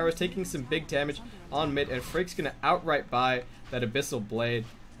 4 tower is taking some big damage on mid. And Freak's going to outright buy that Abyssal Blade.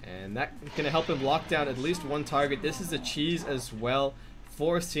 And that's going to help him lock down at least one target. This is a cheese as well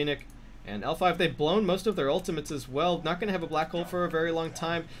for Scenic. And L5, they've blown most of their ultimates as well. Not going to have a black hole for a very long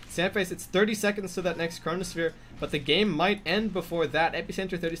time. Sandface, it's 30 seconds to that next Chronosphere, but the game might end before that.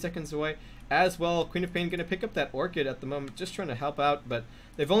 Epicenter 30 seconds away as well. Queen of Pain going to pick up that Orchid at the moment, just trying to help out, but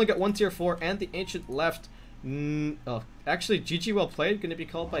they've only got one tier 4 and the Ancient left. Actually, GG well played, going to be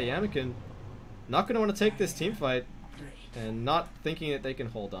called by Yamakin. Not going to want to take this team fight, and not thinking that they can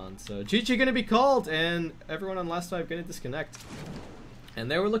hold on. So GG going to be called, and everyone on last 5 going to disconnect. And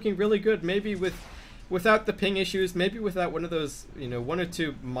they were looking really good, maybe without the ping issues, maybe without one of those, you know, one or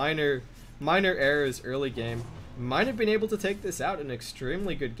two minor errors early game. Might have been able to take this out in an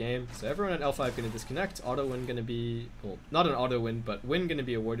extremely good game. So everyone at L5 going to disconnect. Auto win going to be, well, not an auto win, but win going to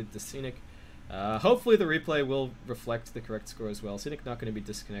be awarded to Scenic. Hopefully the replay will reflect the correct score as well. Scenic not going to be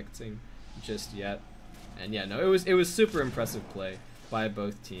disconnecting just yet. And yeah, no, it was super impressive play by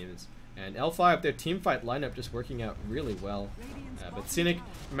both teams. And L5, their team fight lineup just working out really well. But Scenic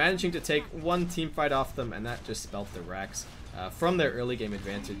managing to take one team fight off them, and that just spelt the Rax from their early game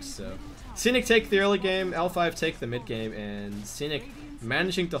advantage. So Scenic take the early game, L5 take the mid game, and Scenic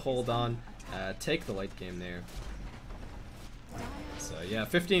managing to hold on, take the late game there. So yeah,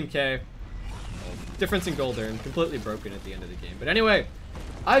 15k. Difference in gold earned, completely broken at the end of the game. But anyway,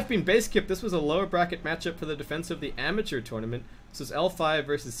 I've been Basekip. This was a lower bracket matchup for the defense of the amateur tournament. This is L5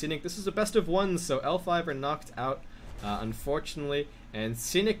 versus Scenic. This is a best of one, so L5 are knocked out, unfortunately, and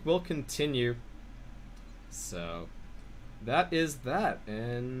Scenic will continue. So that is that,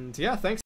 and yeah, thanks.